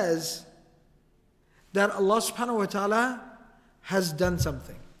he says that Allah subhanahu wa ta'ala has done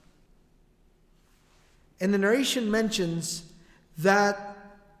something. And the narration mentions that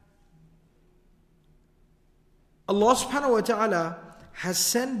Allah subhanahu wa ta'ala has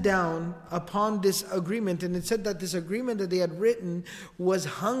sent down upon this agreement, and it said that this agreement that they had written was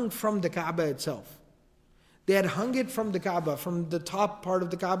hung from the Kaaba itself. They had hung it from the Kaaba, from the top part of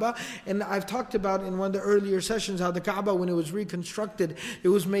the Kaaba. And I've talked about in one of the earlier sessions how the Kaaba, when it was reconstructed, it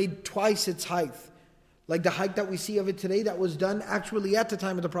was made twice its height. Like the height that we see of it today, that was done actually at the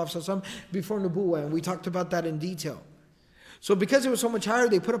time of the Prophet ﷺ before Nubuwwah. And we talked about that in detail. So because it was so much higher,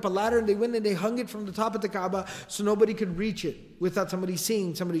 they put up a ladder and they went and they hung it from the top of the Kaaba so nobody could reach it without somebody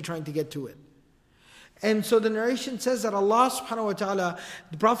seeing, somebody trying to get to it. And so the narration says that Allah subhanahu wa ta'ala,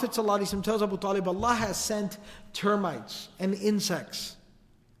 the Prophet ﷺ tells Abu Talib, Allah has sent termites and insects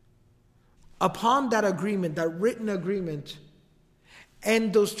upon that agreement, that written agreement.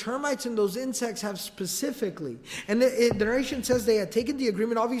 And those termites and those insects have specifically, and the narration says they had taken the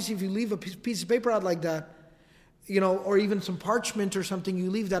agreement. Obviously, if you leave a piece of paper out like that, or even some parchment or something, you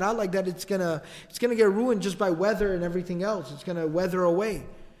leave that out like that, it's gonna get ruined just by weather and everything else. It's gonna weather away.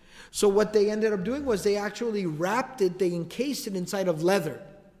 So what they ended up doing was they actually wrapped it, they encased it inside of leather.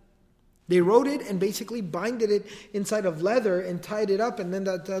 They wrote it and basically binded it inside of leather and tied it up, and then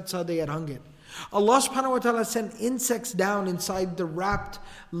that's how they had hung it. Allah subhanahu wa ta'ala sent insects down inside the wrapped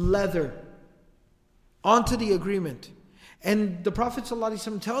leather onto the agreement. And the Prophet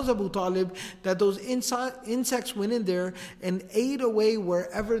ﷺ tells Abu Talib that those insects went in there and ate away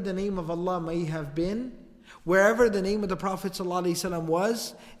wherever the name of Allah may have been, wherever the name of the Prophet ﷺ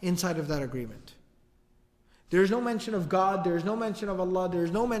was inside of that agreement. There is no mention of God, there is no mention of Allah, there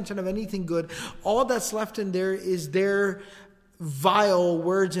is no mention of anything good. All that's left in there is their vile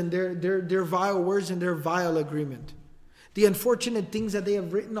words and their vile words and their vile agreement. The unfortunate things that they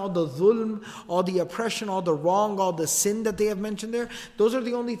have written, all the dhulm, all the oppression, all the wrong, all the sin that they have mentioned there, those are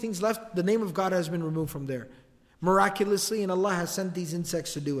the only things left. The name of God has been removed from there. Miraculously, and Allah has sent these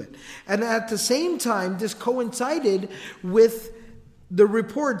insects to do it. And at the same time, this coincided with the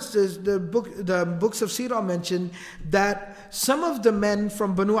reports, the books of Seerah mentioned that some of the men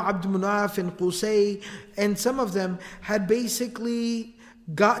from Banu Abdul Muttalib and Qusay, and some of them had basically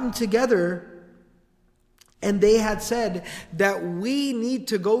gotten together and they had said that we need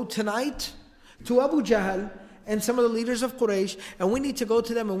to go tonight to Abu Jahl and some of the leaders of Quraysh, and we need to go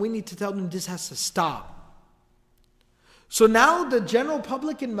to them and we need to tell them this has to stop. So now the general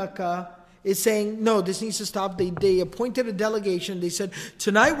public in Makkah is saying, no, this needs to stop. They appointed a delegation. They said,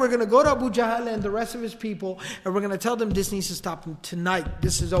 tonight we're going to go to Abu Jahl and the rest of his people, and we're going to tell them this needs to stop. And tonight,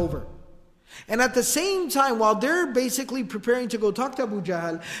 this is over. And at the same time, while they're basically preparing to go talk to Abu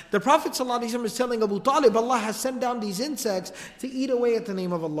Jahl, the Prophet ﷺ is telling Abu Talib, Allah has sent down these insects to eat away at the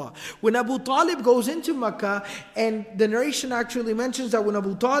name of Allah. When Abu Talib goes into Makkah, and the narration actually mentions that when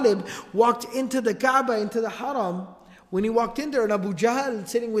Abu Talib walked into the Kaaba, into the Haram, when he walked in there and Abu Jahl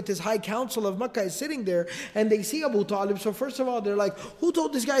sitting with his high council of Makkah is sitting there, and they see Abu Talib, so first of all they're like, who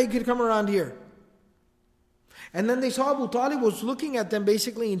told this guy he could come around here? And then they saw Abu Talib was looking at them,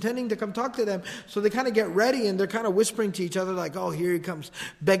 basically intending to come talk to them. So they kind of get ready and they're kind of whispering to each other like, oh, here he comes,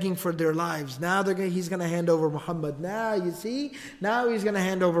 begging for their lives. Now he's going to hand over Muhammad. Now, you see? Now he's going to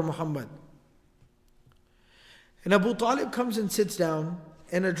hand over Muhammad. And Abu Talib comes and sits down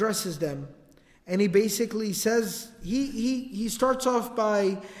and addresses them. And he basically says, he starts off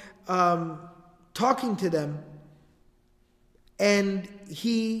by talking to them. And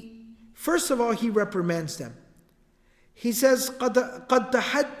first of all, he reprimands them. He says, قَدْ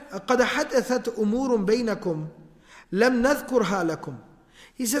حَدَثَتْ أُمُورٌ بَيْنَكُمْ لَمْ نَذْكُرْهَا لَكُمْ.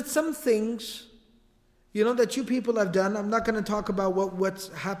 He said some things, that you people have done. I'm not going to talk about what's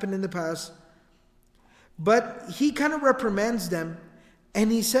happened in the past. But he kind of reprimands them.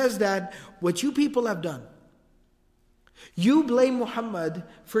 And he says that what you people have done, you blame Muhammad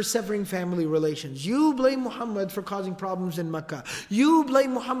for severing family relations. You blame Muhammad for causing problems in Makkah. You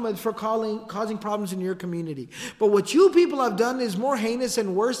blame Muhammad for causing problems in your community. But what you people have done is more heinous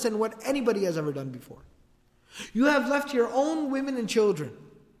and worse than what anybody has ever done before. You have left your own women and children,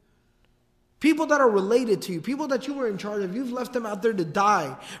 people that are related to you, people that you were in charge of, you've left them out there to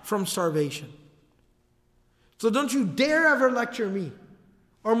die from starvation. So don't you dare ever lecture me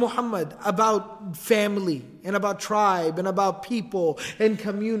or Muhammad about family and about tribe and about people and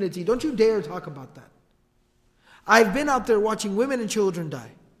community. Don't you dare talk about that. I've been out there watching women and children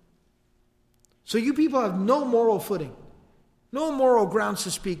die. So you people have no moral footing, no moral grounds to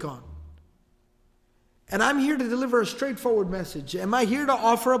speak on. And I'm here to deliver a straightforward message. Am I here to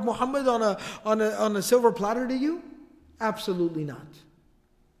offer up Muhammad on a silver platter to you? Absolutely not.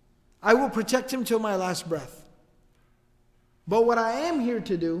 I will protect him till my last breath. But what I am here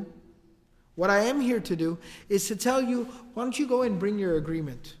to do is to tell you, why don't you go and bring your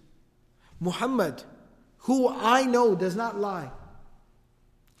agreement? Muhammad, who I know does not lie,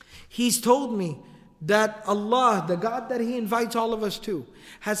 he's told me that Allah, the God that He invites all of us to,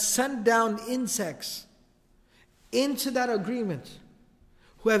 has sent down insects into that agreement,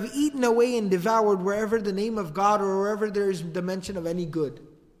 who have eaten away and devoured wherever the name of God or wherever there is the mention of any good.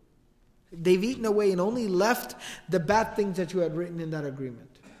 They've eaten away and only left the bad things that you had written in that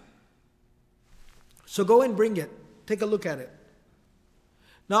agreement. So go and bring it. Take a look at it.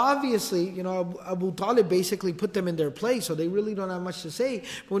 Now obviously, Abu Talib basically put them in their place, so they really don't have much to say.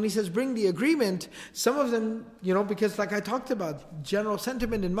 But when he says bring the agreement, some of them, because like I talked about, general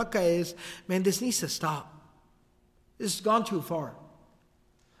sentiment in Makkah is, man, this needs to stop. This has gone too far.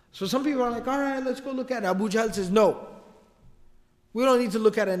 So some people are like, all right, let's go look at it. Abu Jahl says, no, we don't need to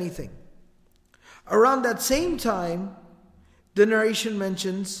look at anything. Around that same time, the narration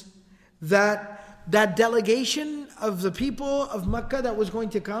mentions that delegation of the people of Makkah that was going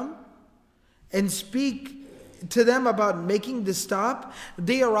to come and speak to them about making this stop,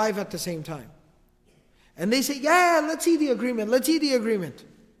 they arrive at the same time. And they say, yeah, let's see the agreement.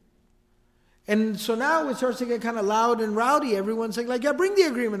 And so now it starts to get kind of loud and rowdy. Everyone's saying like, yeah, bring the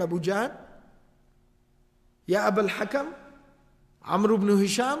agreement, Abu Jahl. Ya Abul Hakam, Amr ibn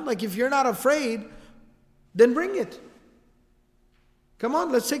Hisham, like if you're not afraid, then bring it. Come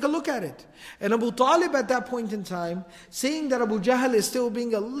on, let's take a look at it. And Abu Talib at that point in time, seeing that Abu Jahl is still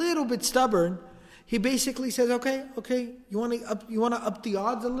being a little bit stubborn, he basically says, okay, you want to up the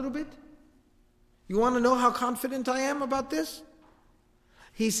odds a little bit? You want to know how confident I am about this?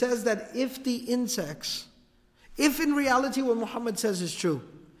 He says that if in reality what Muhammad says is true,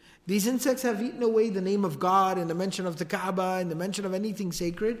 these insects have eaten away the name of God and the mention of the Kaaba and the mention of anything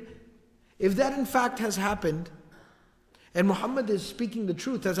sacred, if that in fact has happened, and Muhammad is speaking the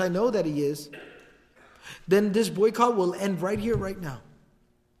truth as I know that he is, then this boycott will end right here, right now.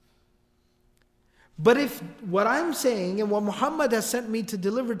 But if what I'm saying and what Muhammad has sent me to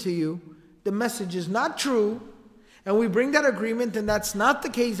deliver to you, the message is not true, and we bring that agreement and that's not the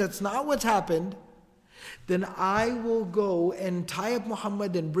case, that's not what's happened, then I will go and tie up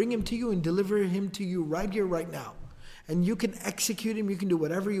Muhammad and bring him to you and deliver him to you right here, right now. And you can execute him, you can do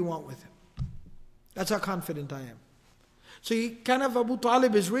whatever you want with him. That's how confident I am. So Abu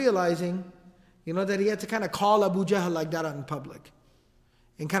Talib is realizing, that he had to kind of call Abu Jahl like that out in public.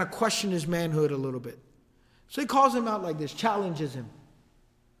 And kind of question his manhood a little bit. So he calls him out like this, challenges him.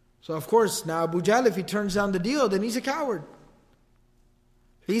 So of course, now Abu Jahl, if he turns down the deal, then he's a coward.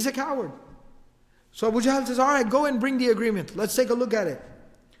 He's a coward. So Abu Jahl says, all right, go and bring the agreement. Let's take a look at it.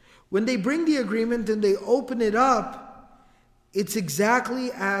 When they bring the agreement and they open it up, it's exactly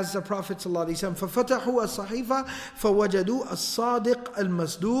as the Prophet ﷺ, فَفَتَحُوا الصَّحِيفَ فَوَجَدُوا الصَّادِقَ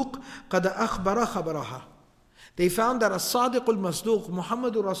الْمَصْدُوقَ قَدْ أَخْبَرَ خَبَرَهَا. They found that as-Sadiq al-Masduq,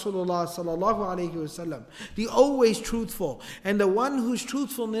 Muhammadur Rasulullah sallallahu alayhi wasallam, the always truthful, and the one whose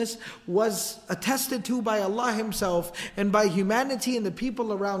truthfulness was attested to by Allah Himself and by humanity and the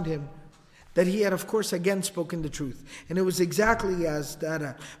people around him, that he had of course again spoken the truth. And it was exactly as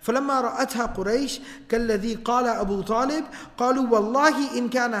that. فَلَمَّا رَأَتْهَا قُرَيْشْ كَالَّذِي قَالَ أَبُو طَالِبْ قَالُوا وَاللَّهِ إِنْ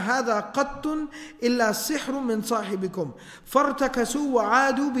كَانَ هَذَا قَطٌّ إِلَّا سِحْرٌ مِّن صَاحِبِكُمْ فَارْتَكَسُوا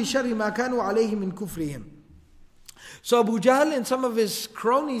وَعَادُوا بِشَرِّ مَا كَانُوا عَلَيْهِ مِن كُفْرِهِمْ. So Abu Jahl and some of his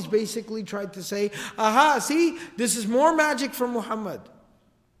cronies basically tried to say, aha, see, this is more magic from Muhammad.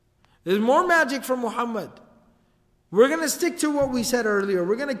 There's more magic from Muhammad. We're going to stick to what we said earlier.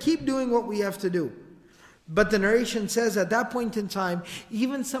 We're going to keep doing what we have to do. But the narration says at that point in time,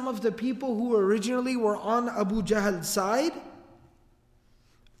 even some of the people who originally were on Abu Jahl's side,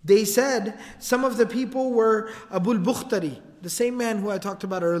 they said some of the people were Abu Bakhtari, the same man who I talked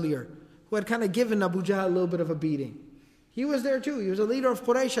about earlier, who had kind of given Abu Jahl a little bit of a beating. He was there too. He was a leader of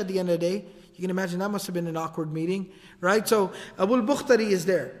Quraysh at the end of the day. You can imagine that must have been an awkward meeting, right? So Abu Bakhtari is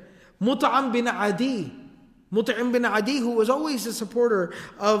there. Mut'im bin Adi, who was always a supporter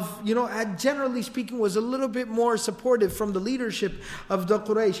of, generally speaking, was a little bit more supportive from the leadership of the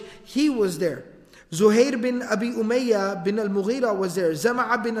Quraysh. He was there. Zuhair bin Abi Umayyah bin al-Mughira was there.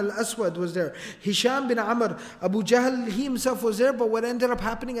 Zama'a bin al-Aswad was there. Hisham bin Amr. Abu Jahl, he himself was there. But what ended up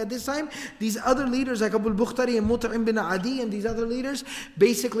happening at this time, these other leaders like Abu Bakhtari and Mut'im bin Adi and these other leaders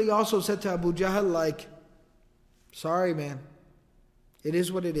basically also said to Abu Jahl like, sorry man, it is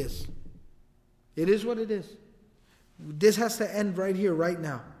what it is. It is what it is. This has to end right here, right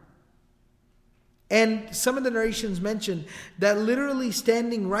now. And some of the narrations mention that literally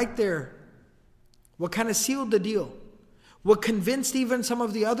standing right there, what kind of sealed the deal, what convinced even some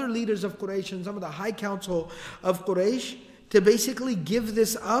of the other leaders of Quraysh and some of the high council of Quraysh to basically give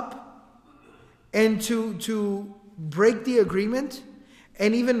this up and to break the agreement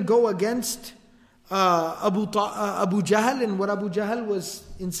and even go against Abu Jahl and what Abu Jahl was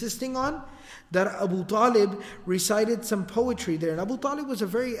insisting on, that Abu Talib recited some poetry there. And Abu Talib was a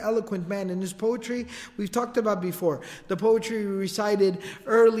very eloquent man. In his poetry, we've talked about before, the poetry recited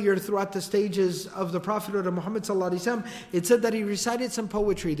earlier throughout the stages of the prophethood of Muhammad sallallahu alaihi wasallam, it said that he recited some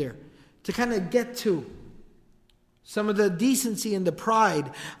poetry there to kind of get to some of the decency and the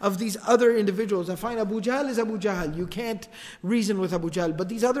pride of these other individuals. I find Abu Jahl is Abu Jahl. You can't reason with Abu Jahl. But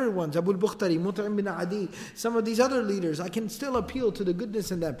these other ones, Abu al-Bukhtari, Mut'im bin Adi, some of these other leaders, I can still appeal to the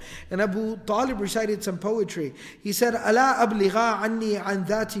goodness in them. And Abu Talib recited some poetry. He said, أَلَا أَبْلِغَا عَنِّي عَنْ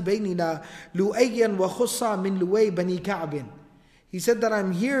ذَاتِ بَيْنِنَا لُؤَيًّا وَخُصَّا مِنْ لُوَيْ بَنِي كَعْبٍ. He said that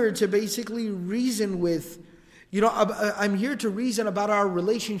I'm here to basically reason with, I'm here to reason about our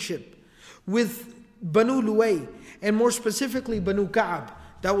relationship with Banu Luway, and more specifically Banu Ka'ab.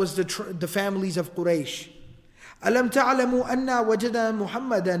 That was the families of Quraysh. أَلَمْ تَعْلَمُوا أَنَّا وَجَدَا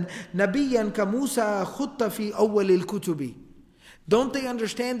مُحَمَّدًا نَبِيًّا كَمُوسَى خُطَّ فِي أَوَّلِ الْكُتُبِ. Don't they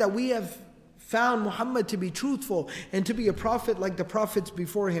understand that we have found Muhammad to be truthful and to be a prophet like the prophets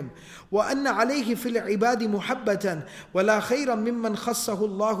before him? وَأَنَّ عَلَيْهِ فِي الْعِبَادِ مُحَبَّةً وَلَا خَيْرًا مِمَّنْ خَصَّهُ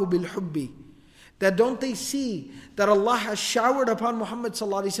اللَّهُ بِالْحُبِّ. That don't they see that Allah has showered upon Muhammad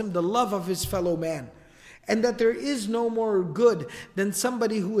sallallahu alaihi wasallam the love of his fellow man, and that there is no more good than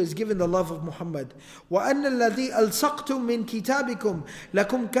somebody who is given the love of Muhammad. وَأَنَّ الَّذِي أَلْصَقْتُم مِّن كِتَابِكُمْ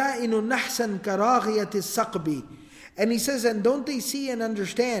لَكُمْ كَائِنٌ نَحْسًا كَرَاغِيَةِ السَّقْبِ. And he says, and don't they see and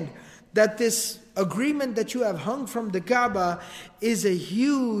understand that this agreement that you have hung from the Kaaba is a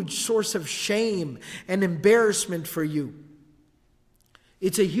huge source of shame and embarrassment for you.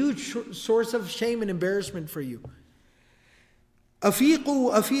 It's a huge source of shame and embarrassment for you.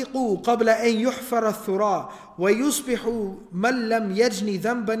 أفيقوا أفيقوا قبل أن يحفر الثراء ويصبح من لم يجني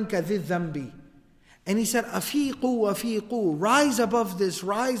ذنبا كذي الذنب. And he said, أفيقوا أفيقوا, rise above this,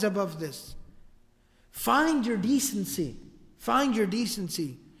 rise above this. Find your decency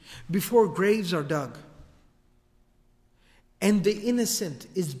before graves are dug. And the innocent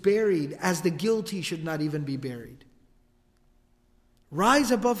is buried as the guilty should not even be buried. Rise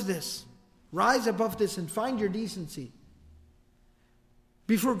above this and find your decency.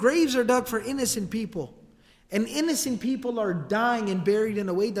 Before graves are dug for innocent people. And innocent people are dying and buried in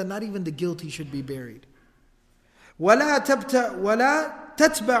a way that not even the guilty should be buried. وَلَا تَتْبَعُوا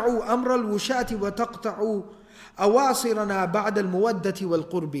أَمْرَ الْوُشَاةِ وَتَقْطَعُوا أَوَاصِرَنَا بَعْدَ الْمُوَدَّةِ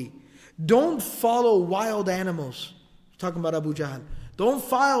وَالْقُرْبِ. Don't follow wild animals. Talking about Abu Jahl. Don't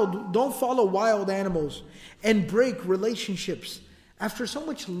follow wild animals and break relationships after so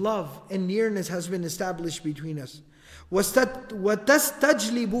much love and nearness has been established between us.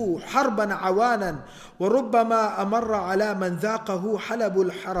 وَتَسْتَجْلِبُوا حَرْبًا عَوَانًا وَرُبَّمَا أَمَرَّ عَلَى مَنْ ذَاقَهُ حَلَبُ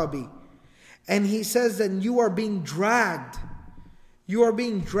الْحَرَبِ. And he says that you are being dragged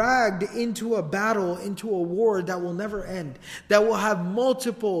into a battle, into a war that will never end, that will have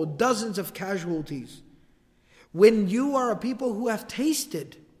multiple dozens of casualties. When you are a people who have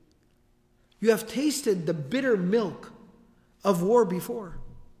tasted the bitter milk of war before.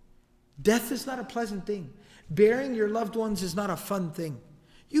 Death is not a pleasant thing. Burying your loved ones is not a fun thing.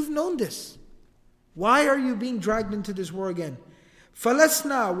 You've known this. Why are you being dragged into this war again?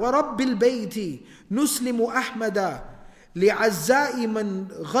 فَلَسْنَا وَرَبِّ الْبَيْتِ نُسْلِمُ أَحْمَدًا لِعَزَّاءِ مَنْ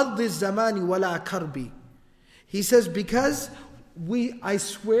غَضِّ الزَّمَانِ وَلَا كَرْبِ. He says, because I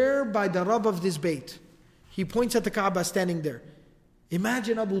swear by the Rabb of this Bayt. He points at the Kaaba standing there.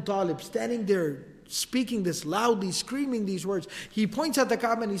 Imagine Abu Talib standing there, speaking this loudly, screaming these words. He points at the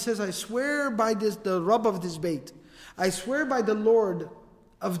Kaaba and he says, I swear by the Rabb of this Bayt. I swear by the Lord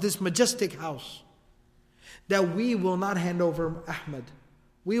of this majestic house that we will not hand over Ahmad.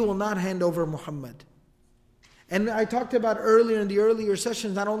 We will not hand over Muhammad. And I talked about earlier in the earlier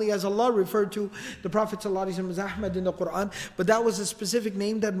sessions, not only has Allah referred to the Prophet ﷺ as Ahmad in the Quran, but that was a specific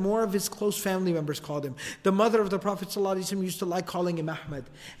name that more of his close family members called him. The mother of the Prophet ﷺ used to like calling him Ahmad.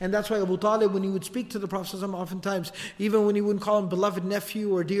 And that's why Abu Talib, when he would speak to the Prophet ﷺ, oftentimes, even when he wouldn't call him beloved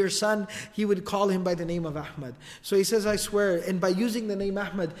nephew or dear son, he would call him by the name of Ahmad. So he says, I swear, and by using the name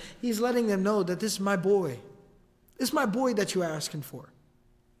Ahmad, he's letting them know that this is my boy. This is my boy that you're asking for.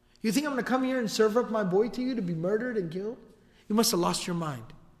 You think I'm going to come here and serve up my boy to you to be murdered and killed? You must have lost your mind.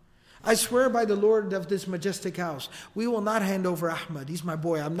 I swear by the Lord of this majestic house, we will not hand over Ahmad. He's my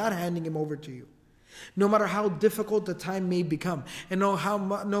boy. I'm not handing him over to you. No matter how difficult the time may become, and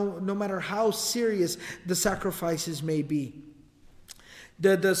no matter how serious the sacrifices may be.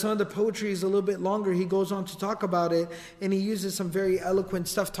 Some of the poetry is a little bit longer. He goes on to talk about it, and he uses some very eloquent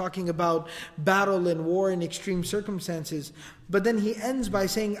stuff talking about battle and war in extreme circumstances. But then he ends by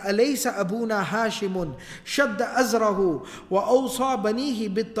saying, أَلَيْسَ أَبُونَا هَاشِمٌ شَدَّ أَزْرَهُ وَأَوْصَى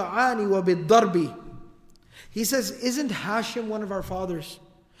بَنِيهِ بِالطَّعَانِ وَبِالضَّرْبِ. He says, isn't Hashim one of our fathers?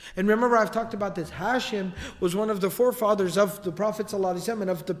 And remember, I've talked about this. Hashim was one of the forefathers of the Prophet ﷺ and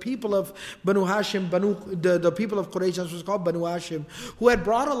of the people of Banu Hashim, the people of Quraysh, that was called Banu Hashim, who had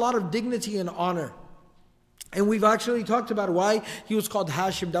brought a lot of dignity and honor. And we've actually talked about why he was called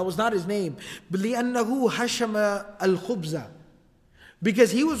Hashim. That was not his name. بِلِأَنَّهُ هَشَمَ الْخُبْزَ. Because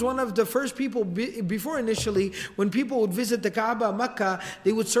he was one of the first people, before initially, when people would visit the Kaaba, Makkah,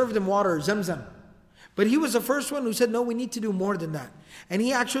 they would serve them water, Zamzam. But he was the first one who said, no, we need to do more than that. And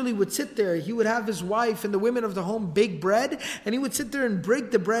he actually would sit there. He would have his wife and the women of the home bake bread. And he would sit there and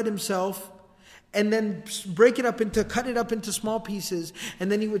break the bread himself. And then cut it up into small pieces. And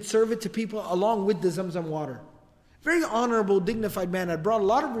then he would serve it to people along with the Zamzam water. Very honorable, dignified man. Had brought a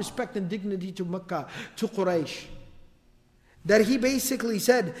lot of respect and dignity to Makkah, to Quraysh. That he basically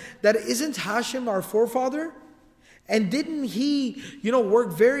said, that isn't Hashim our forefather? And didn't he,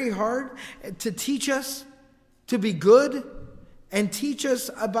 work very hard to teach us to be good and teach us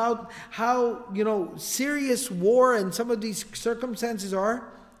about how, serious war and some of these circumstances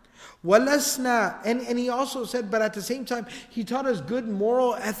are? وَلَسْنَا, and he also said, but at the same time, he taught us good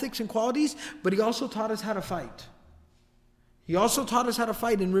moral ethics and qualities, but he also taught us how to fight. He also taught us how to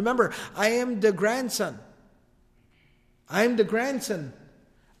fight. And remember, I am the grandson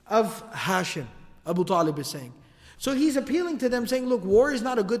of Hashim, Abu Talib is saying. So he's appealing to them saying, look, war is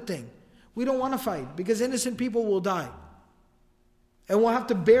not a good thing. We don't want to fight because innocent people will die. And we'll have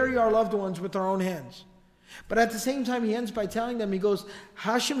to bury our loved ones with our own hands. But at the same time, he ends by telling them, he goes,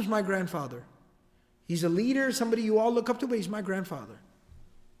 Hashim's my grandfather. He's a leader, somebody you all look up to, but he's my grandfather.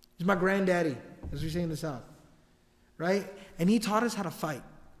 He's my granddaddy, as we say in the South. Right? And he taught us how to fight.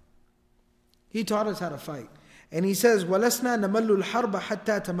 He taught us how to fight. And he says, وَلَسْنَا نَمَلُّ الْحَرْبَ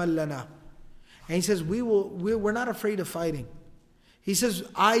حَتَّى تَمَلَّنَا. And he says, we're not afraid of fighting. He says,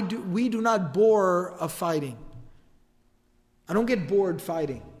 we do not bore of fighting. I don't get bored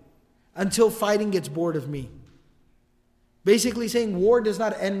fighting until fighting gets bored of me. Basically saying, war does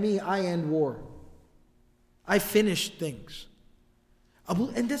not end me, I end war. I finish things.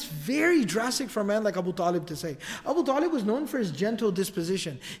 And that's very drastic for a man like Abu Talib to say. Abu Talib was known for his gentle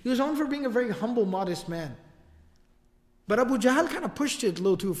disposition. He was known for being a very humble, modest man. But Abu Jahl kind of pushed it a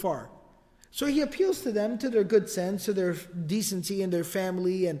little too far. So he appeals to them, to their good sense, to their decency and their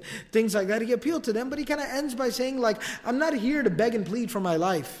family and things like that. He appealed to them, but he kind of ends by saying I'm not here to beg and plead for my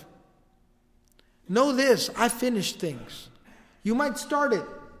life. Know this, I finished things. You might start it,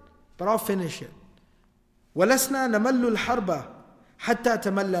 but I'll finish it. وَلَسْنَا نَمَلُّ الْحَرْبَ حَتَّى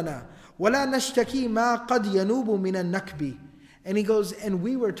تَمَلَّنَا وَلَا نَشْتَكِي مَا قَدْ يَنُوبُ مِنَ النَّكْبِ. And he goes, and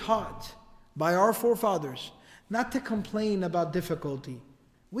we were taught by our forefathers not to complain about difficulty.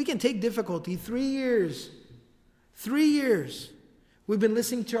 We can take difficulty. 3 years. 3 years. We've been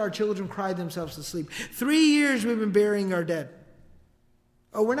listening to our children cry themselves to sleep. 3 years we've been burying our dead.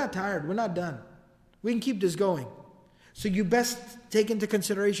 Oh, we're not tired. We're not done. We can keep this going. So you best take into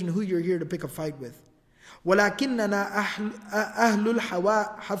consideration who you're here to pick a fight with. وَلَكِنَّنَا أَهْلُ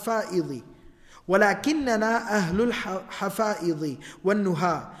الْحَفَائِضِ وَلَكِنَّنَا أَهْلُ الْحَفَائِضِ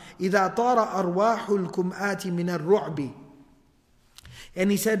وَالنُّهَا إِذَا طَارَ أَرْوَاحُ الْكُمْآتِ مِنَ الرُّعْبِ. And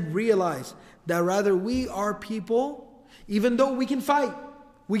he said, realize that rather we are people, even though we can fight,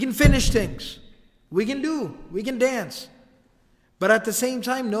 we can finish things, we can dance. But at the same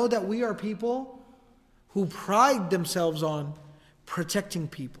time, know that we are people who pride themselves on protecting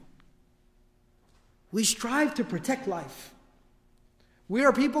people. We strive to protect life. We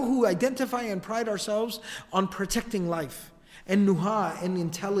are people who identify and pride ourselves on protecting life. And nuha, and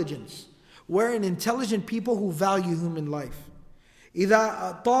intelligence. We're an intelligent people who value human life.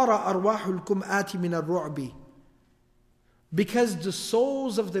 إِذَا طَارَ أَرْوَاحُ الْكُمْآتِ مِنَ الرُّعْبِ. Because the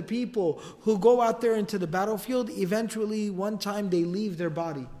souls of the people who go out there into the battlefield, eventually one time they leave their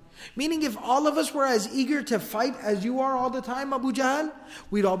body. Meaning if all of us were as eager to fight as you are all the time, Abu Jahl,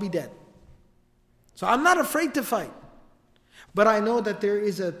 we'd all be dead. So I'm not afraid to fight. But I know that there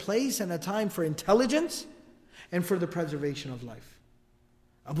is a place and a time for intelligence and for the preservation of life.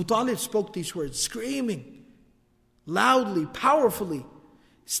 Abu Talib spoke these words, screaming, loudly, powerfully,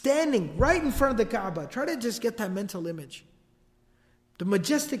 standing right in front of the Kaaba. Try to just get that mental image. The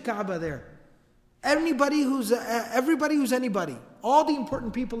majestic Kaaba there. Everybody who's anybody. All the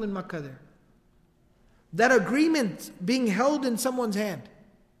important people in Makkah there. that agreement being held in someone's hand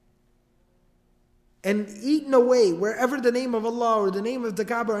and eaten away wherever the name of Allah or the name of the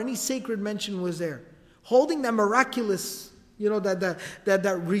Kaaba or any sacred mention was there. Holding that miraculous,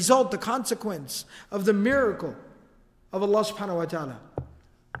 that result, the consequence of the miracle of Allah subhanahu wa ta'ala.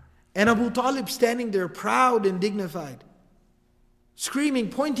 And Abu Talib standing there proud and dignified, screaming,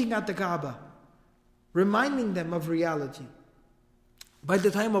 pointing at the Kaaba, reminding them of reality. By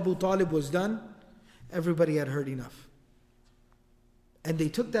the time Abu Talib was done, everybody had heard enough. And they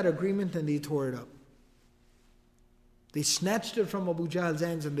took that agreement and they tore it up. They snatched it from Abu Jahl's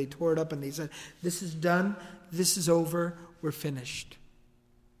hands and they tore it up and they said, this is done, this is over, we're finished.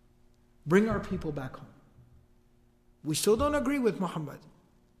 Bring our people back home. We still don't agree with Muhammad,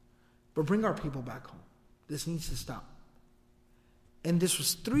 but bring our people back home. This needs to stop. And this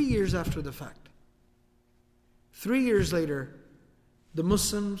was 3 years after the fact. 3 years later, the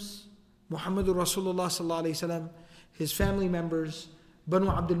Muslims, Muhammadur Rasulullah sallallahu alayhi wasallam, his family members, Banu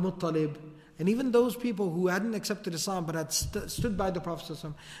Abdul Muttalib, and even those people who hadn't accepted Islam but had stood by the Prophet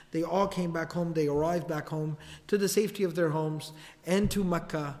ﷺ, they all came back home. They arrived back home to the safety of their homes and to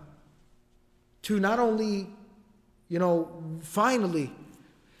Makkah to not only, finally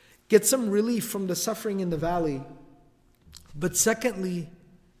get some relief from the suffering in the valley, but secondly,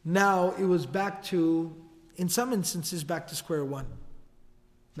 now it was back to, in some instances, back to square one.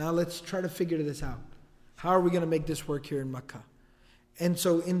 Now let's try to figure this out. How are we going to make this work here in Makkah? And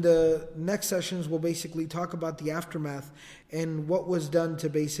so in the next sessions, we'll basically talk about the aftermath and what was done to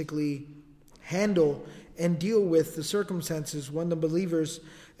basically handle and deal with the circumstances when the believers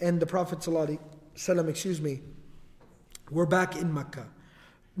and the Prophet ﷺ, were back in Makkah.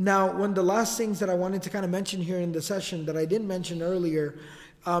 Now, one of the last things that I wanted to kind of mention here in the session that I didn't mention earlier,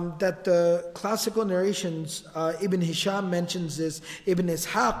 that the classical narrations, Ibn Hisham mentions this, Ibn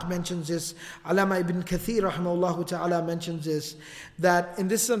Ishaq mentions this, Alama Ibn Kathir rahimahullah ta'ala mentions this, that,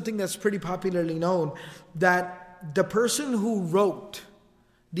 and this is something that's pretty popularly known, that the person who wrote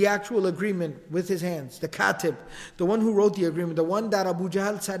the actual agreement with his hands, the katib, the one who wrote the agreement, the one that Abu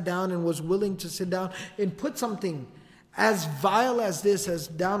Jahl sat down and was willing to sit down and put something as vile as this as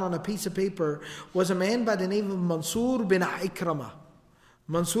down on a piece of paper, was a man by the name of Mansoor bin Ikrimah.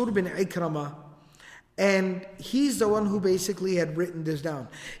 Mansoor bin Ikrimah, and he's the one who basically had written this down.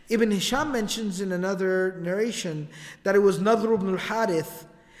 Ibn Hisham mentions in another narration that it was Nadr ibn al-Harith,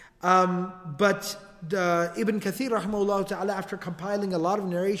 but Ibn Kathir rahimahullah ta'ala, after compiling a lot of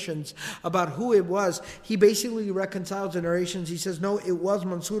narrations about who it was, he basically reconciles the narrations. He says, no, it was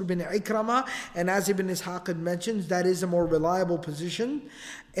Mansoor bin Ikrimah, and as Ibn Ishaq mentions, that is a more reliable position,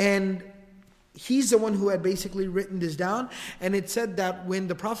 and he's the one who had basically written this down. And it said that when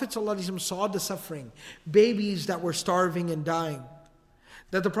the Prophet ﷺ saw the suffering, babies that were starving and dying,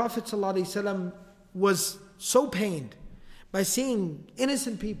 that the Prophet ﷺ was so pained by seeing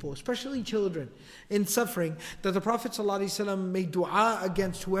innocent people, especially children, in suffering, that the Prophet ﷺ made dua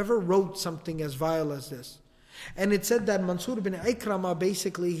against whoever wrote something as vile as this. And it said that Mansoor bin Ikrimah,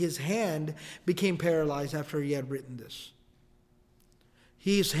 basically his hand became paralyzed after he had written this.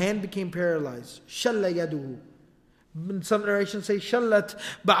 His hand became paralyzed. Shalla yaduhu. Some narrations say shallat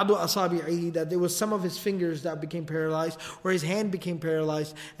ba'du asabi'i, that there was some of his fingers that became paralyzed, or his hand became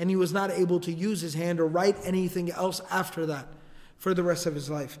paralyzed, and he was not able to use his hand or write anything else after that for the rest of his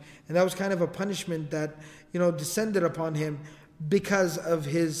life. And that was kind of a punishment that, descended upon him because of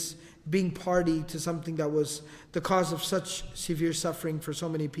his being party to something that was the cause of such severe suffering for so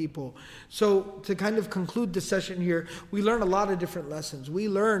many people. So to kind of conclude the session here, we learn a lot of different lessons. We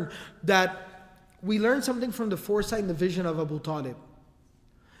learn something from the foresight and the vision of Abu Talib.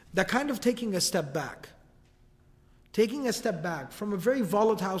 That kind of taking a step back from a very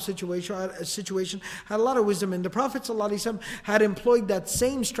volatile situation, had a lot of wisdom. And the Prophet ﷺ had employed that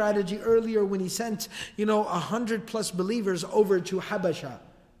same strategy earlier when he sent, 100 plus believers over to Habasha.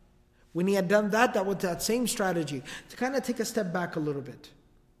 When he had done that was that same strategy, to kind of take a step back a little bit.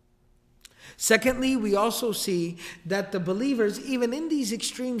 Secondly, we also see that the believers, even in these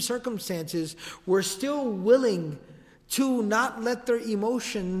extreme circumstances, were still willing to not let their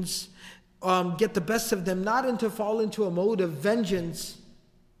emotions get the best of them, not to fall into a mode of vengeance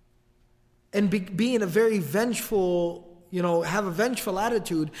and be in a very vengeful, have a vengeful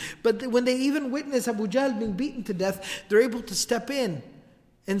attitude. But when they even witness Abu Jahl being beaten to death, they're able to step in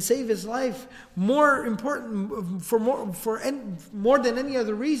and save his life. More important, for more than any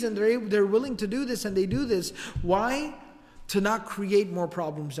other reason, they're willing to do this, and they do this. Why? To not create more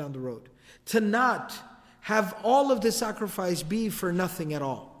problems down the road. To not have all of the sacrifice be for nothing at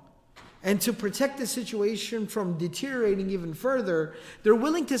all. and to protect the situation from deteriorating even further, they're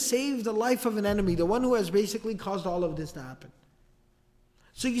willing to save the life of an enemy, the one who has basically caused all of this to happen.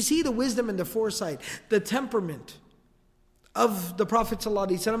 So you see the wisdom and the foresight, the temperament of the Prophet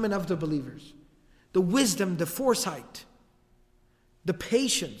ﷺ and of the believers. The wisdom, the foresight, the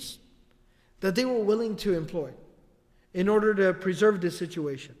patience that they were willing to employ in order to preserve this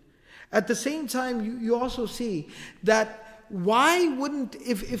situation. At the same time, you also see that why wouldn't,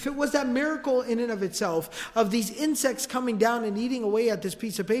 if it was that miracle in and of itself, of these insects coming down and eating away at this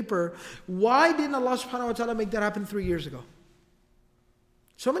piece of paper, why didn't Allah subhanahu wa ta'ala make that happen 3 years ago?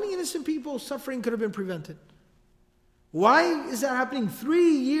 So many innocent people's suffering could have been prevented. Why is that happening 3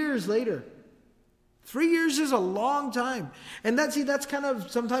 years later? 3 years is a long time. And that's kind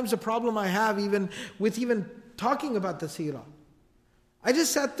of sometimes a problem I have even talking about the seerah. I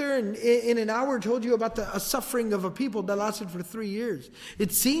just sat there and in an hour told you about a suffering of a people that lasted for 3 years.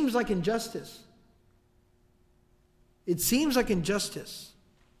 It seems like injustice. It seems like injustice.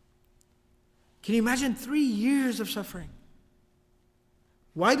 Can you imagine 3 years of suffering?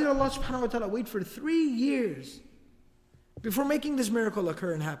 Why did Allah subhanahu wa ta'ala wait for 3 years before making this miracle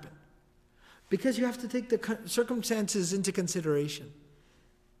occur and happen? Because you have to take the circumstances into consideration.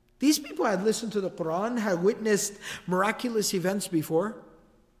 These people had listened to the Quran, had witnessed miraculous events before.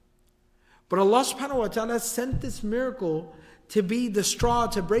 But Allah subhanahu wa ta'ala sent this miracle to be the straw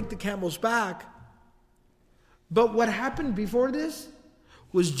to break the camel's back. But what happened before this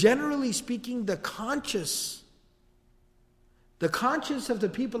was, generally speaking, the conscience of the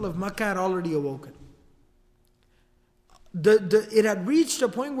people of Makkah had already awoken. It had reached a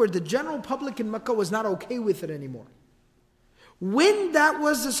point where the general public in Makkah was not okay with it anymore. When that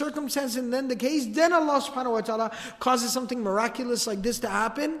was the circumstance and then the case, then Allah subhanahu wa ta'ala causes something miraculous like this to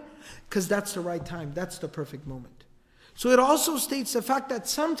happen, because that's the right time, that's the perfect moment. So it also states the fact that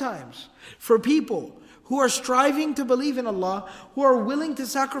sometimes for people who are striving to believe in Allah, who are willing to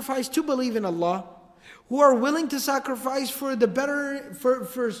sacrifice to believe in Allah, who are willing to sacrifice for the better,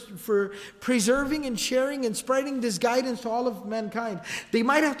 for preserving and sharing and spreading this guidance to all of mankind, they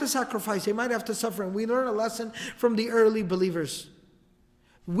might have to sacrifice, they might have to suffer. And we learn a lesson from the early believers.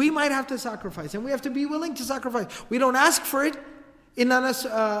 We might have to sacrifice, and we have to be willing to sacrifice. We don't ask for it. Inna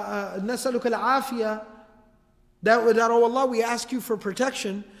nasaluka al-afiyah. That, oh Allah, we ask you for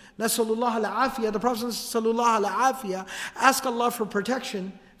protection. Nasallallahu al-afiyah. The Prophet sallallahu al-afiyah ask Allah for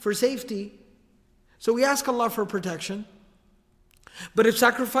protection, for safety. So we ask Allah for protection. But if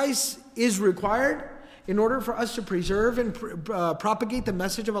sacrifice is required in order for us to preserve and propagate the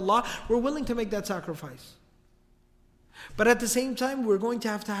message of Allah, we're willing to make that sacrifice. But at the same time, we're going to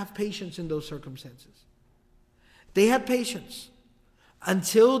have patience in those circumstances. They had patience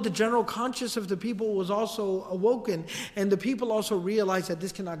until the general conscience of the people was also awoken, and the people also realized that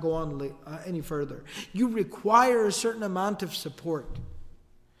this cannot go on any further. You require a certain amount of support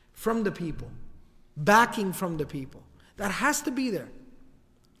from the people. Backing from the people. That has to be there.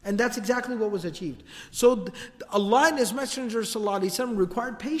 And that's exactly what was achieved. So Allah and His Messenger ﷺ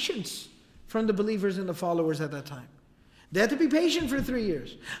required patience from the believers and the followers at that time. They had to be patient for 3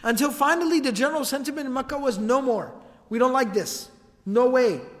 years. Until finally the general sentiment in Makkah was no more. We don't like this. No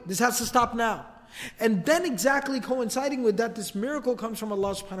way. This has to stop now. And then exactly coinciding with that, this miracle comes from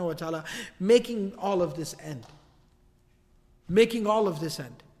Allah subhanahu wa ta'ala, making all of this end. Making all of this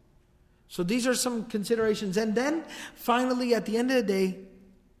end. So these are some considerations. And then, finally, at the end of the day,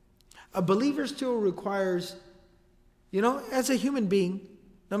 a believer still requires, as a human being,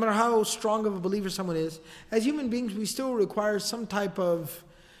 no matter how strong of a believer someone is, as human beings, we still require some type of,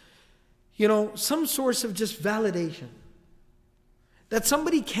 some source of just validation. That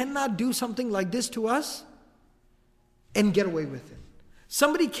somebody cannot do something like this to us and get away with it.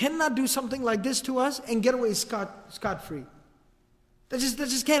 Somebody cannot do something like this to us and get away scot-free. That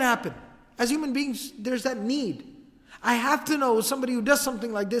just can't happen. As human beings, there's that need. I have to know somebody who does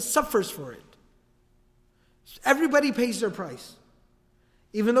something like this suffers for it. Everybody pays their price.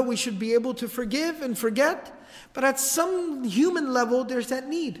 Even though we should be able to forgive and forget, but at some human level, there's that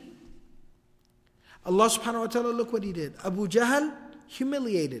need. Allah subhanahu wa ta'ala, look what He did. Abu Jahl,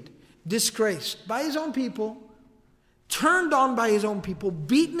 humiliated, disgraced by his own people, turned on by his own people,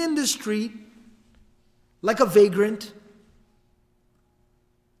 beaten in the street like a vagrant.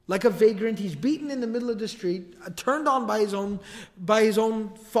 Like a vagrant, he's beaten in the middle of the street, turned on by his own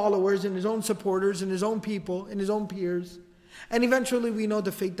followers and his own supporters and his own people and his own peers. And eventually we know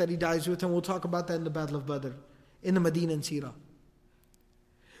the fate that he dies with, and we'll talk about that in the Battle of Badr, in the Medina and Seerah.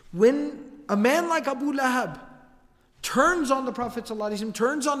 When a man like Abu Lahab turns on the Prophet ﷺ,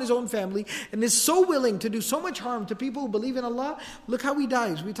 turns on his own family, and is so willing to do so much harm to people who believe in Allah, look how he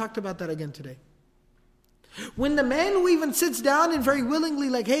dies. We talked about that again today. When the man who even sits down and very willingly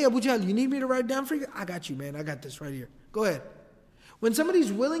like, hey Abu Jahl, you need me to write down for you? I got you, man. I got this right here. Go ahead. When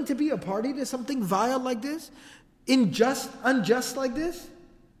somebody's willing to be a party to something vile like this, unjust like this,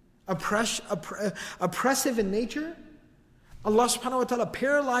 oppressive in nature, Allah subhanahu wa ta'ala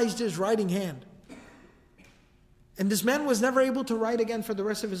paralyzed his writing hand. And this man was never able to write again for the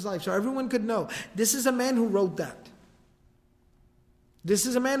rest of his life. So everyone could know, this is a man who wrote that. This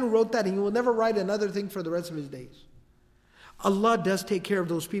is a man who wrote that, and he will never write another thing for the rest of his days. Allah does take care of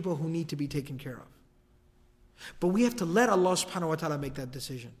those people who need to be taken care of. But we have to let Allah subhanahu wa ta'ala make that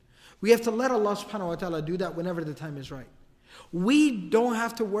decision. We have to let Allah subhanahu wa ta'ala do that whenever the time is right. We don't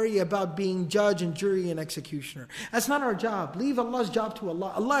have to worry about being judge and jury and executioner. That's not our job. Leave Allah's job to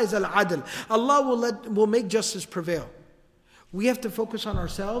Allah. Allah is al-adl. Allah will make justice prevail. We have to focus on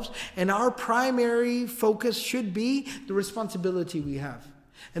ourselves, and our primary focus should be the responsibility we have.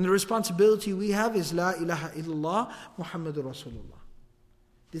 And the responsibility we have is La ilaha illallah Muhammadur Rasulullah.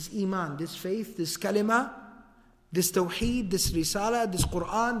 This iman, this faith, this kalima, this tawheed, this risala, this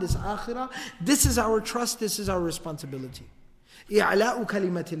Quran, this akhirah, this is our trust, this is our responsibility. I'la'u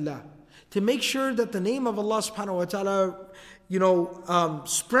kalimatillah. To make sure that the name of Allah subhanahu wa ta'ala,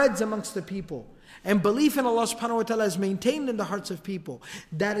 spreads amongst the people. And belief in Allah subhanahu wa ta'ala is maintained in the hearts of people.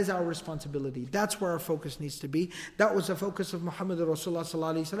 That is our responsibility. That's where our focus needs to be. That was the focus of Muhammad Rasulullah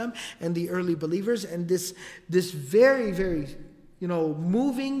sallallahu alaihi wasallam and the early believers. And this very, very,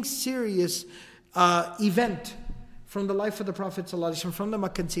 moving, serious event from the life of the Prophet ﷺ, from the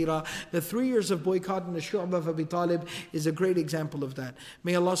Makkah Seerah, the 3 years of boycott and the Shib Abu Talib is a great example of that.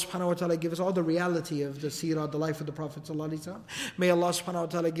 May Allah subhanahu wa ta'ala give us all the reality of the Seerah, the life of the Prophet ﷺ. May Allah subhanahu wa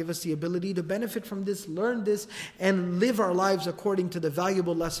ta'ala give us the ability to benefit from this, learn this, and live our lives according to the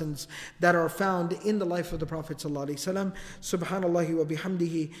valuable lessons that are found in the life of the Prophet ﷺ. Subhanallahi wa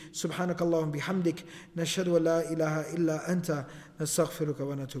bihamdihi, subhanakallahum bihamdik, nashhadu an la ilaha illa anta, nastaghfiruka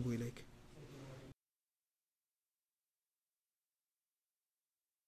wa natubu ilayk.